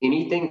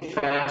 Anything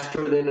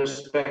faster than a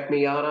spec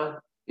Miata,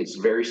 it's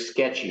very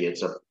sketchy.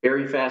 It's a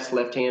very fast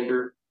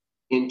left-hander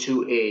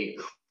into a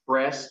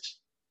crest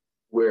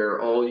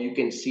where all you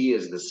can see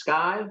is the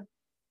sky,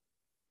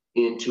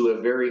 into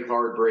a very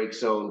hard brake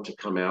zone to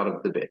come out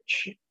of the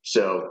bitch.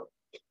 So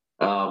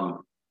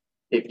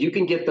if you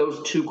can get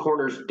those 2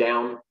 corners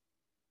down,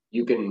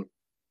 you can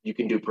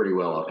do pretty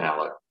well up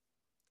Hallett.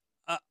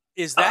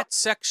 Is that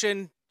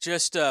section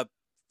just a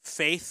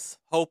faith,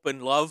 hope,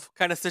 and love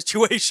kind of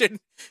situation?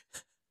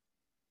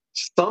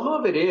 Some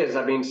of it is.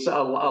 I mean,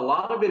 a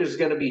lot of it is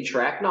going to be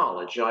track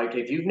knowledge. Like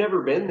if you've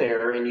never been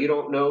there and you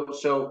don't know.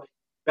 So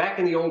back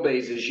in the old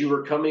days, as you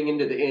were coming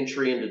into the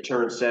entry into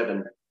turn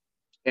 7,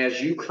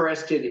 as you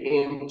crested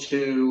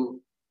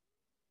into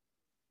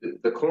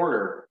the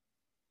corner,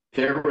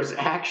 there was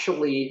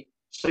actually,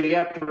 so you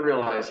have to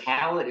realize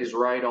Hallett is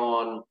right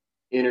on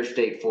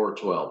Interstate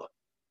 412.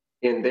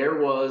 And there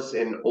was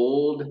an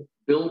old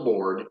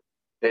billboard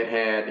that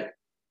had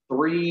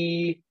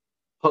 3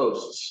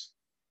 posts,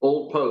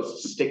 old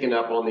posts sticking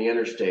up on the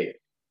interstate.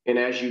 And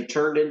as you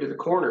turned into the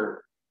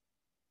corner,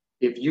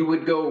 if you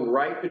would go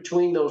right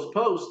between those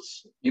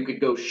posts, you could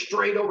go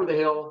straight over the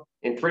hill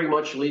and pretty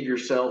much leave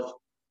yourself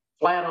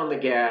flat on the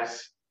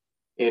gas.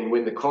 And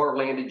when the car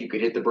landed, you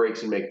could hit the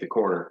brakes and make the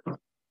corner.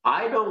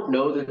 I don't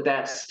know that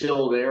that's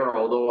still there,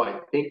 although I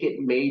think it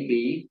may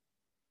be.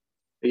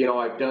 You know,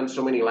 I've done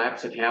so many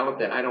laps at Hallett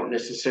that I don't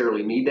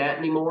necessarily need that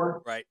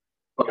anymore. Right.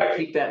 But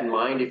keep that in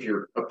mind if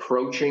you're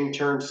approaching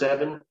turn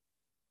 7.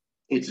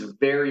 It's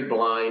very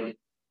blind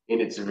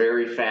and it's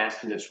very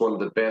fast, and it's one of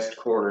the best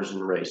corners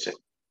in racing.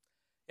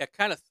 Yeah, it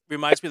kind of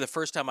reminds me of the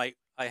first time I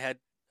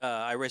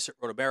raced at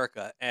Road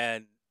America,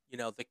 and you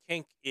know the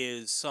kink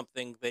is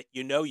something that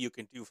you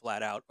can do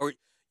flat out, or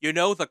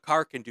the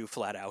car can do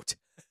flat out.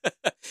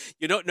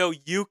 You don't know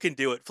you can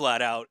do it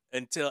flat out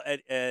until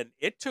and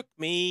it took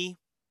me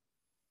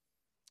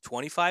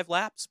 25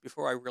 laps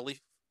before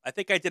I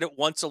think I did it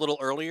once a little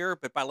earlier,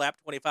 but by lap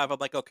 25, I'm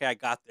like, okay, I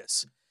got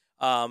this.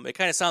 It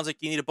kind of sounds like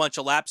you need a bunch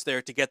of laps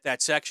there to get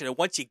that section. And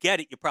once you get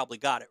it, you probably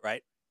got it,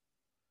 right?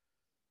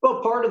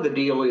 Well, part of the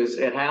deal is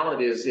at Hallett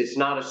is it's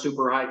not a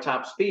super high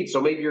top speed. So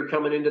maybe you're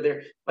coming into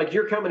there, like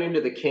you're coming into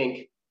the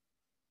kink.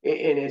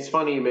 And it's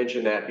funny you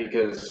mentioned that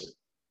because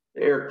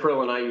Eric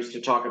Krill and I used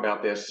to talk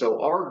about this.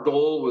 So our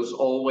goal was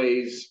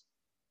always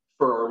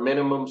for our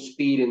minimum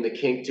speed in the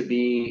kink to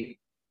be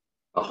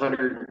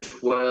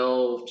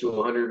 112 to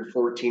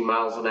 114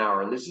 miles an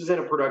hour. And this is in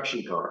a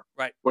production car,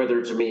 right? Whether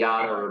it's a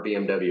Miata or a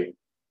BMW.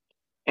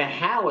 At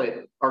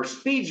Hallett, our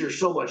speeds are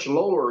so much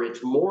lower.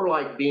 It's more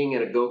like being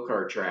in a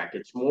go-kart track.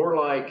 It's more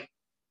like,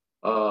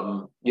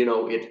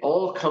 it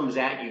all comes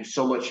at you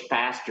so much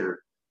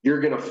faster.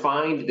 You're going to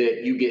find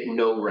that you get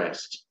no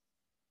rest.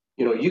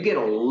 You get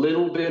a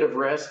little bit of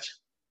rest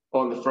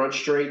on the front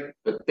straight,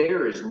 but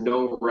there is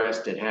no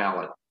rest at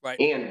Hallett. Right.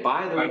 And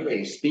by the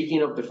way,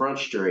 speaking of the front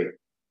straight,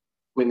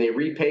 when they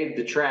repaved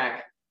the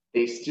track,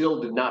 they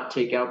still did not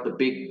take out the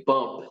big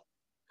bump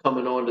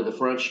coming onto the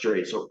front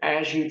straight. So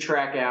as you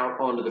track out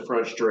onto the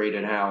front straight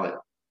at Hallett,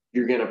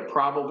 you're going to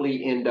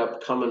probably end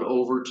up coming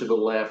over to the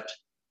left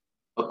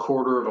a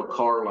quarter of a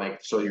car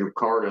length so your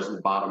car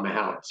doesn't bottom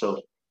out.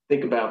 So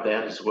think about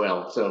that as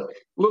well. So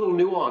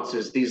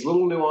these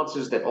little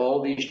nuances that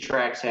all these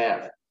tracks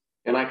have.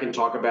 And I can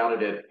talk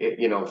about it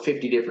at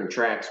 50 different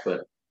tracks,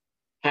 but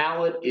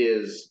Hallett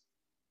is,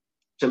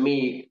 to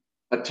me,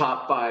 a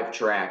top 5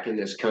 track in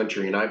this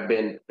country, and I've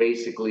been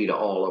basically to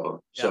all of them.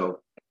 Yeah. So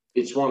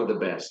it's one of the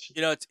best.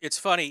 It's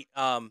funny,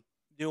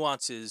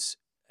 nuances,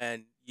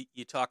 and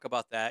you talk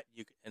about that,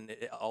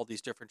 all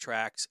these different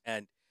tracks,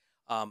 and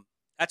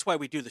that's why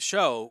we do the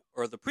show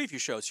or the preview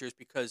shows here, is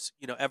because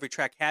every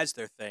track has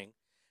their thing,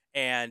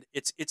 and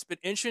it's been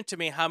interesting to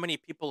me how many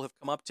people have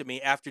come up to me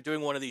after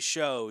doing one of these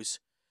shows,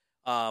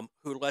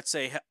 who, let's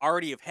say,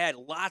 already have had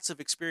lots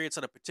of experience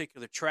on a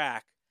particular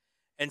track,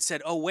 and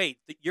said, oh, wait,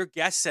 your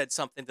guest said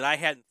something that I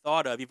hadn't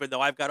thought of, even though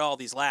I've got all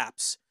these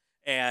laps.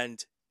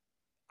 and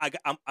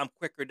I'm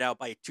quicker now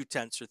by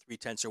 2/10 or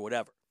 3/10 or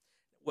whatever.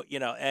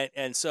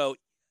 And so,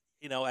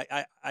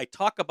 I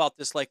talk about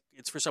this like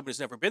it's for someone who's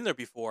never been there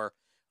before.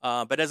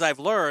 But as I've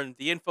learned,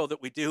 the info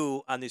that we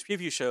do on these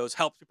preview shows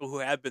helps people who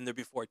have been there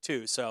before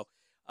too. So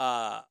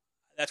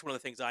that's one of the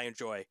things I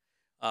enjoy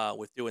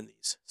with doing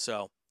these.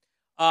 So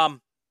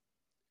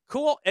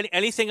cool.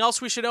 Anything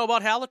else we should know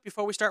about Hallett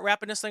before we start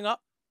wrapping this thing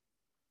up?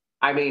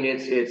 I mean,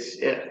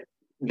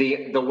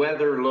 the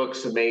weather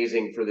looks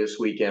amazing for this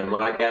weekend.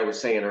 Like I was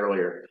saying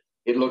earlier,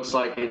 it looks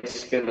like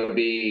it's going to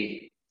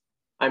be.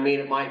 I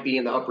mean, it might be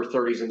in the upper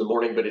 30s in the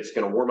morning, but it's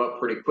going to warm up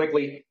pretty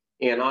quickly.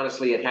 And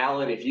honestly, at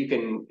Hallett, if you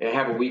can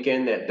have a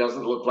weekend that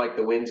doesn't look like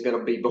the wind's going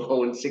to be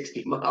blowing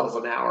 60 miles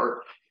an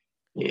hour,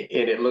 and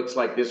it looks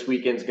like this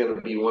weekend's going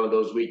to be one of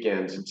those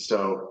weekends. And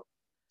so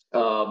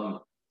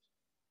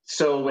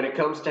when it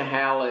comes to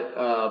Hallett,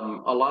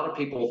 a lot of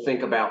people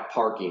think about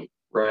parking,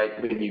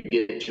 right, when you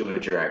get to a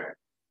track.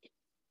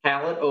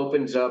 Hallett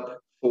opens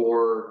up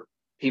for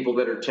people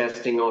that are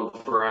testing on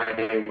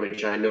Friday,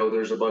 which I know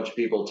there's a bunch of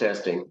people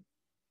testing.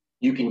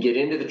 You can get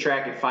into the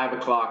track at 5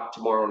 o'clock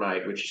tomorrow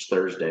night, which is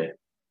Thursday.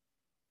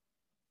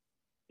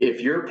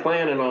 If you're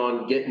planning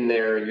on getting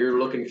there and you're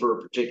looking for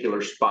a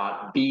particular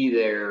spot, be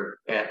there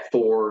at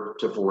 4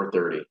 to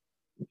 4:30,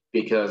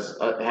 because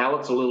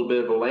Hallett's a little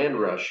bit of a land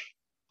rush.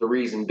 The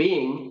reason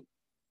being,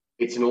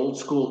 it's an old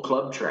school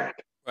club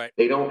track. Right.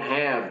 They don't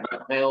have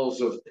miles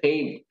of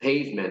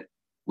pavement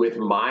with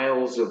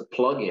miles of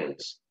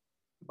plug-ins.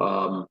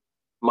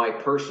 My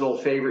personal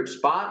favorite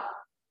spot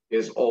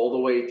is all the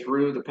way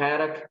through the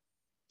paddock,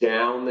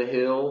 down the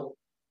hill,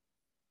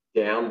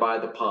 down by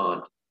the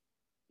pond.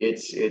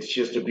 It's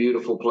just a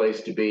beautiful place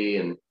to be,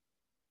 and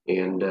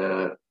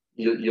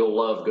you'll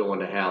love going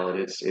to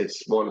Hallett.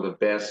 It's one of the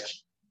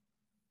best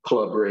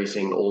club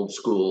racing, old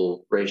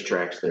school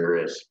racetracks there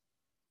is.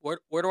 Where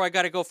do I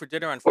got to go for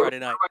dinner on Friday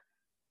night?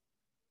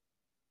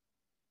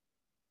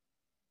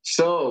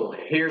 So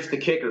here's the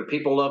kicker.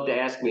 People love to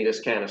ask me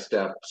this kind of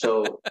stuff.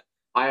 So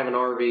I have an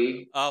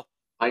RV. Oh.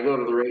 I go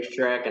to the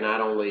racetrack and I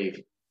don't leave.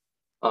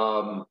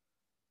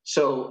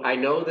 So I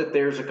know that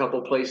there's a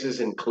couple places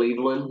in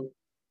Cleveland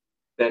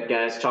that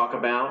guys talk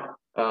about.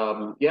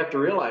 You have to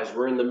realize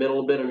we're in the middle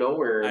of a bit of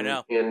nowhere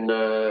in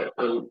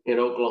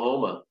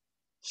Oklahoma.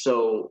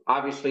 So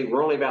obviously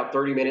we're only about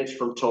 30 minutes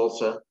from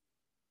Tulsa.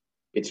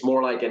 It's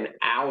more like an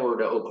hour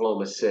to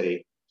Oklahoma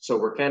City. So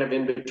we're kind of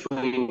in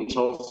between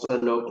Tulsa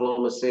and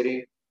Oklahoma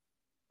City.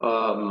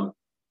 But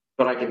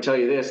I can tell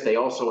you this, they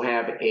also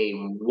have a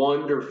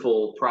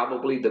wonderful,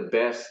 probably the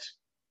best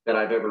that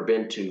I've ever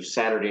been to,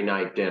 Saturday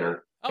night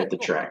dinner at the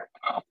track.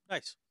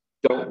 Nice.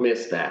 Don't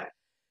miss that.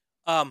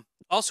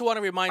 Also want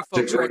to remind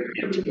folks who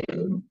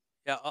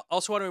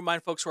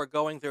are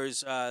going,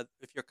 there's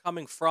if you're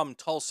coming from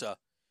Tulsa,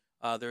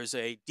 there's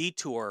a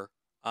detour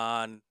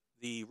on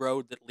the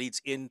road that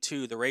leads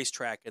into the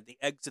racetrack, and the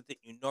exit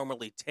that you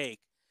normally take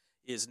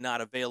is not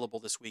available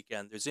this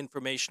weekend. There's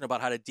information about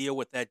how to deal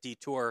with that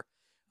detour.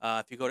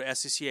 If you go to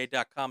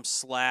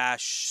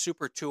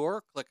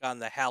scca.com/supertour, click on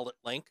the Hallett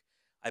link.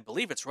 I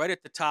believe it's right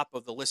at the top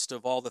of the list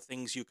of all the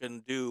things you can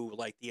do,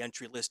 like the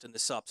entry list and the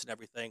subs and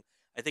everything.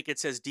 I think it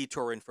says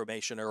detour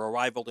information or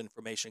arrival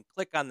information.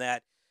 Click on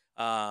that.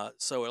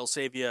 So it'll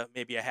save you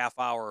maybe a half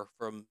hour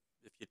from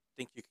if you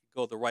think you can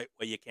go the right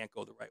way, you can't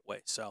go the right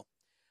way. So,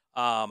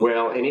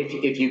 well, and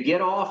if you get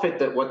off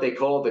at what they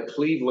call the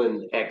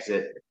Cleveland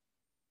exit,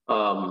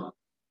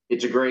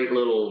 it's a great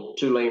little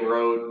 2-lane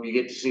road. You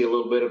get to see a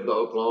little bit of the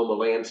Oklahoma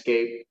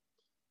landscape,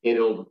 and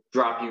it'll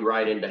drop you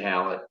right into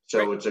Hallett.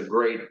 So It's a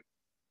great.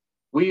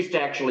 We used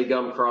to actually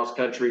come cross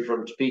country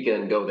from Topeka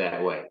and go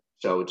that way.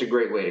 So it's a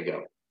great way to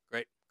go.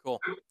 Great, cool.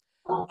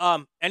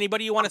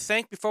 Anybody you want to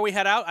thank before we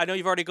head out? I know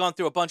you've already gone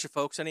through a bunch of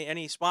folks.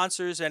 Any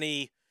sponsors?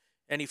 Any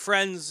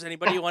friends?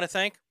 Anybody you want to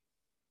thank?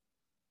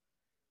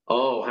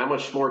 Oh, how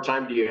much more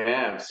time do you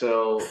have?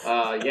 So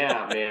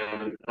yeah,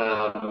 man.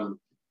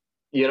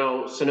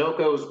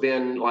 Sunoco's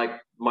been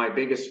like my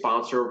biggest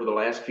sponsor over the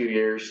last few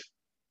years.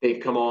 They've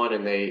come on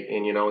and they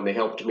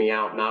helped me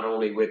out not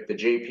only with the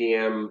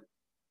JPM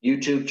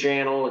YouTube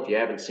channel. If you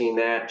haven't seen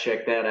that,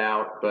 check that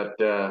out. But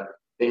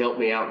they help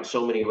me out in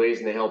so many ways,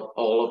 and they help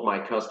all of my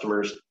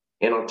customers.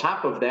 And on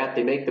top of that,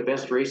 they make the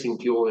best racing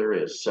fuel there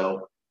is.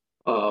 So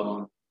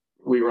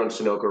we run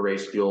Sunoco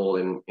Race Fuel,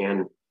 and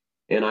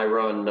I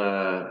run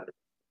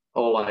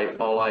all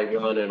I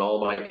run and all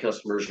my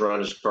customers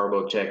run is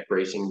Carbotech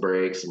Racing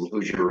Brakes and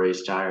Hoosier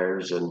Race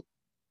Tires and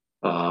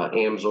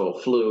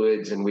Amsoil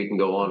Fluids, and we can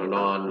go on and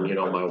on.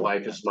 My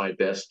wife is my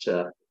best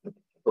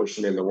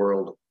person in the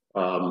world.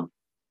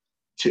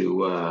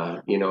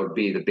 To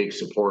be the big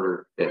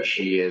supporter that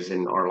she is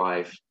in our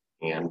life.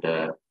 And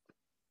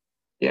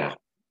yeah.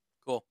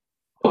 Cool.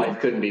 Life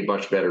couldn't be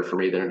much better for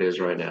me than it is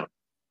right now.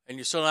 And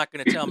you're still not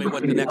going to tell me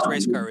what the next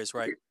race car is,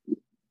 right?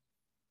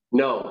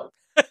 No,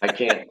 I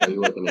can't tell you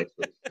what the next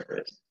race car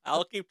is.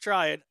 I'll keep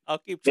trying.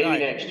 Maybe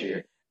next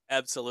year.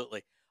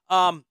 Absolutely.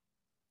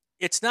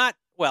 It's not,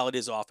 well, it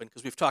is often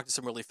because we've talked to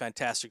some really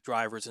fantastic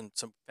drivers and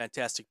some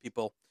fantastic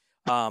people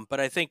But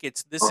I think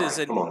this is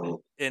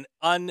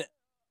an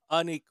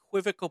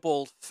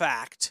unequivocal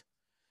fact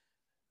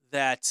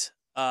that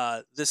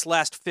this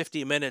last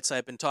 50 minutes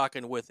I've been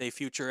talking with a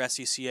future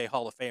SCCA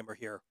Hall of Famer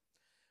here.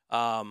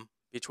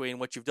 Between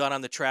what you've done on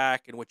the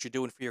track and what you're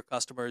doing for your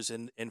customers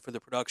and for the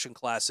production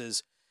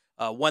classes,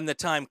 when the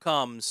time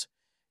comes,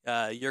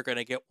 you're going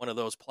to get one of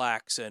those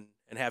plaques and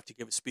have to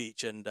give a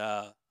speech. And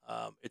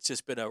it's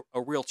just been a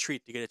real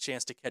treat to get a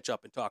chance to catch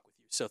up and talk with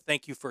you. So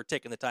thank you for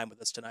taking the time with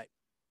us tonight.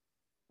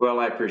 Well,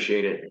 I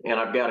appreciate it. And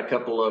I've got a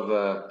couple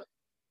of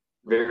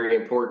very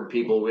important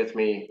people with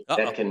me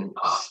that can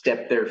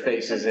step their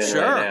faces in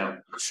right now.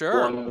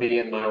 Sure. One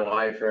being my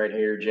wife right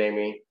here,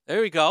 Jamie.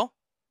 There we go.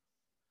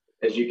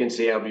 As you can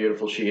see how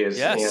beautiful she is.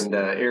 Yes. And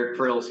Eric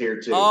Frill's here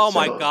too. Oh,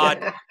 my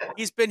God.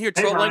 He's been here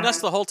trolling us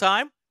the whole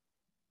time?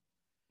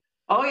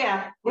 Oh,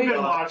 yeah. We've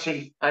been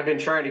watching. I've been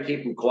trying to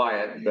keep him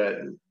quiet, but...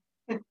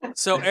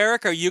 So,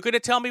 Eric, are you going to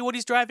tell me what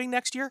he's driving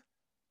next year?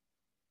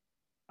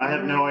 I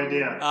have no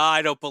idea.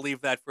 I don't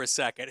believe that for a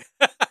second.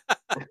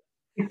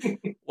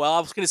 Well, I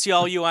was going to see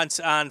all you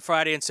on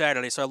Friday and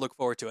Saturday, so I look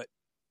forward to it.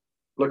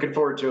 Looking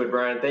forward to it,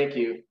 Brian. Thank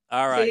you.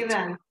 All right. See you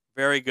then.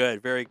 Very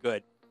good. Very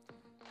good.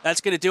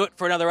 That's going to do it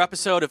for another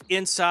episode of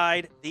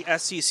Inside the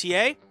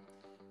SCCA.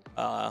 We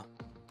have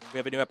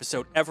a new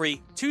episode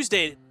every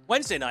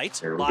Wednesday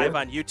night, live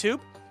on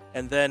YouTube.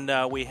 And then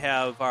we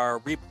have our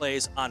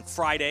replays on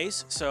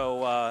Fridays.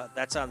 So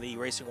that's on the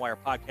Racing Wire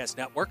Podcast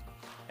Network.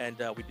 And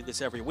we do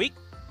this every week.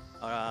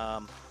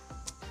 It'd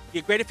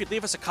be great if you'd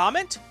leave us a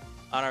comment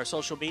on our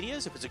social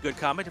medias. If it's a good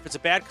comment, if it's a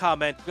bad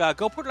comment,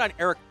 go put it on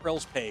Eric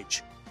Prill's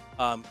page.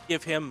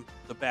 Give him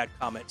the bad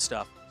comment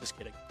stuff. Just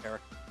kidding,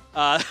 Eric.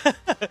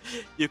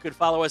 You can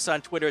follow us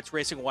on Twitter. It's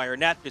Racing Wire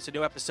Net. There's a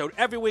new episode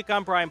every week.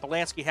 I'm Brian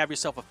Belansky. Have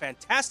yourself a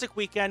fantastic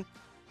weekend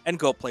and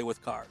go play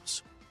with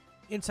cars.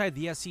 Inside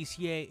the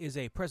SCCA is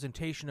a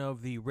presentation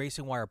of the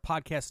Racing Wire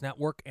Podcast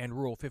Network and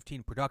Rural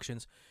 15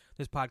 Productions.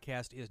 This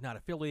podcast is not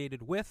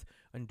affiliated with,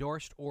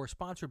 endorsed, or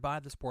sponsored by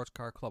the Sports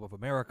Car Club of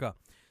America.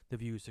 The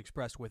views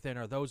expressed within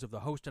are those of the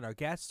host and our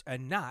guests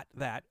and not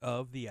that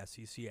of the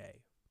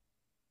SCCA.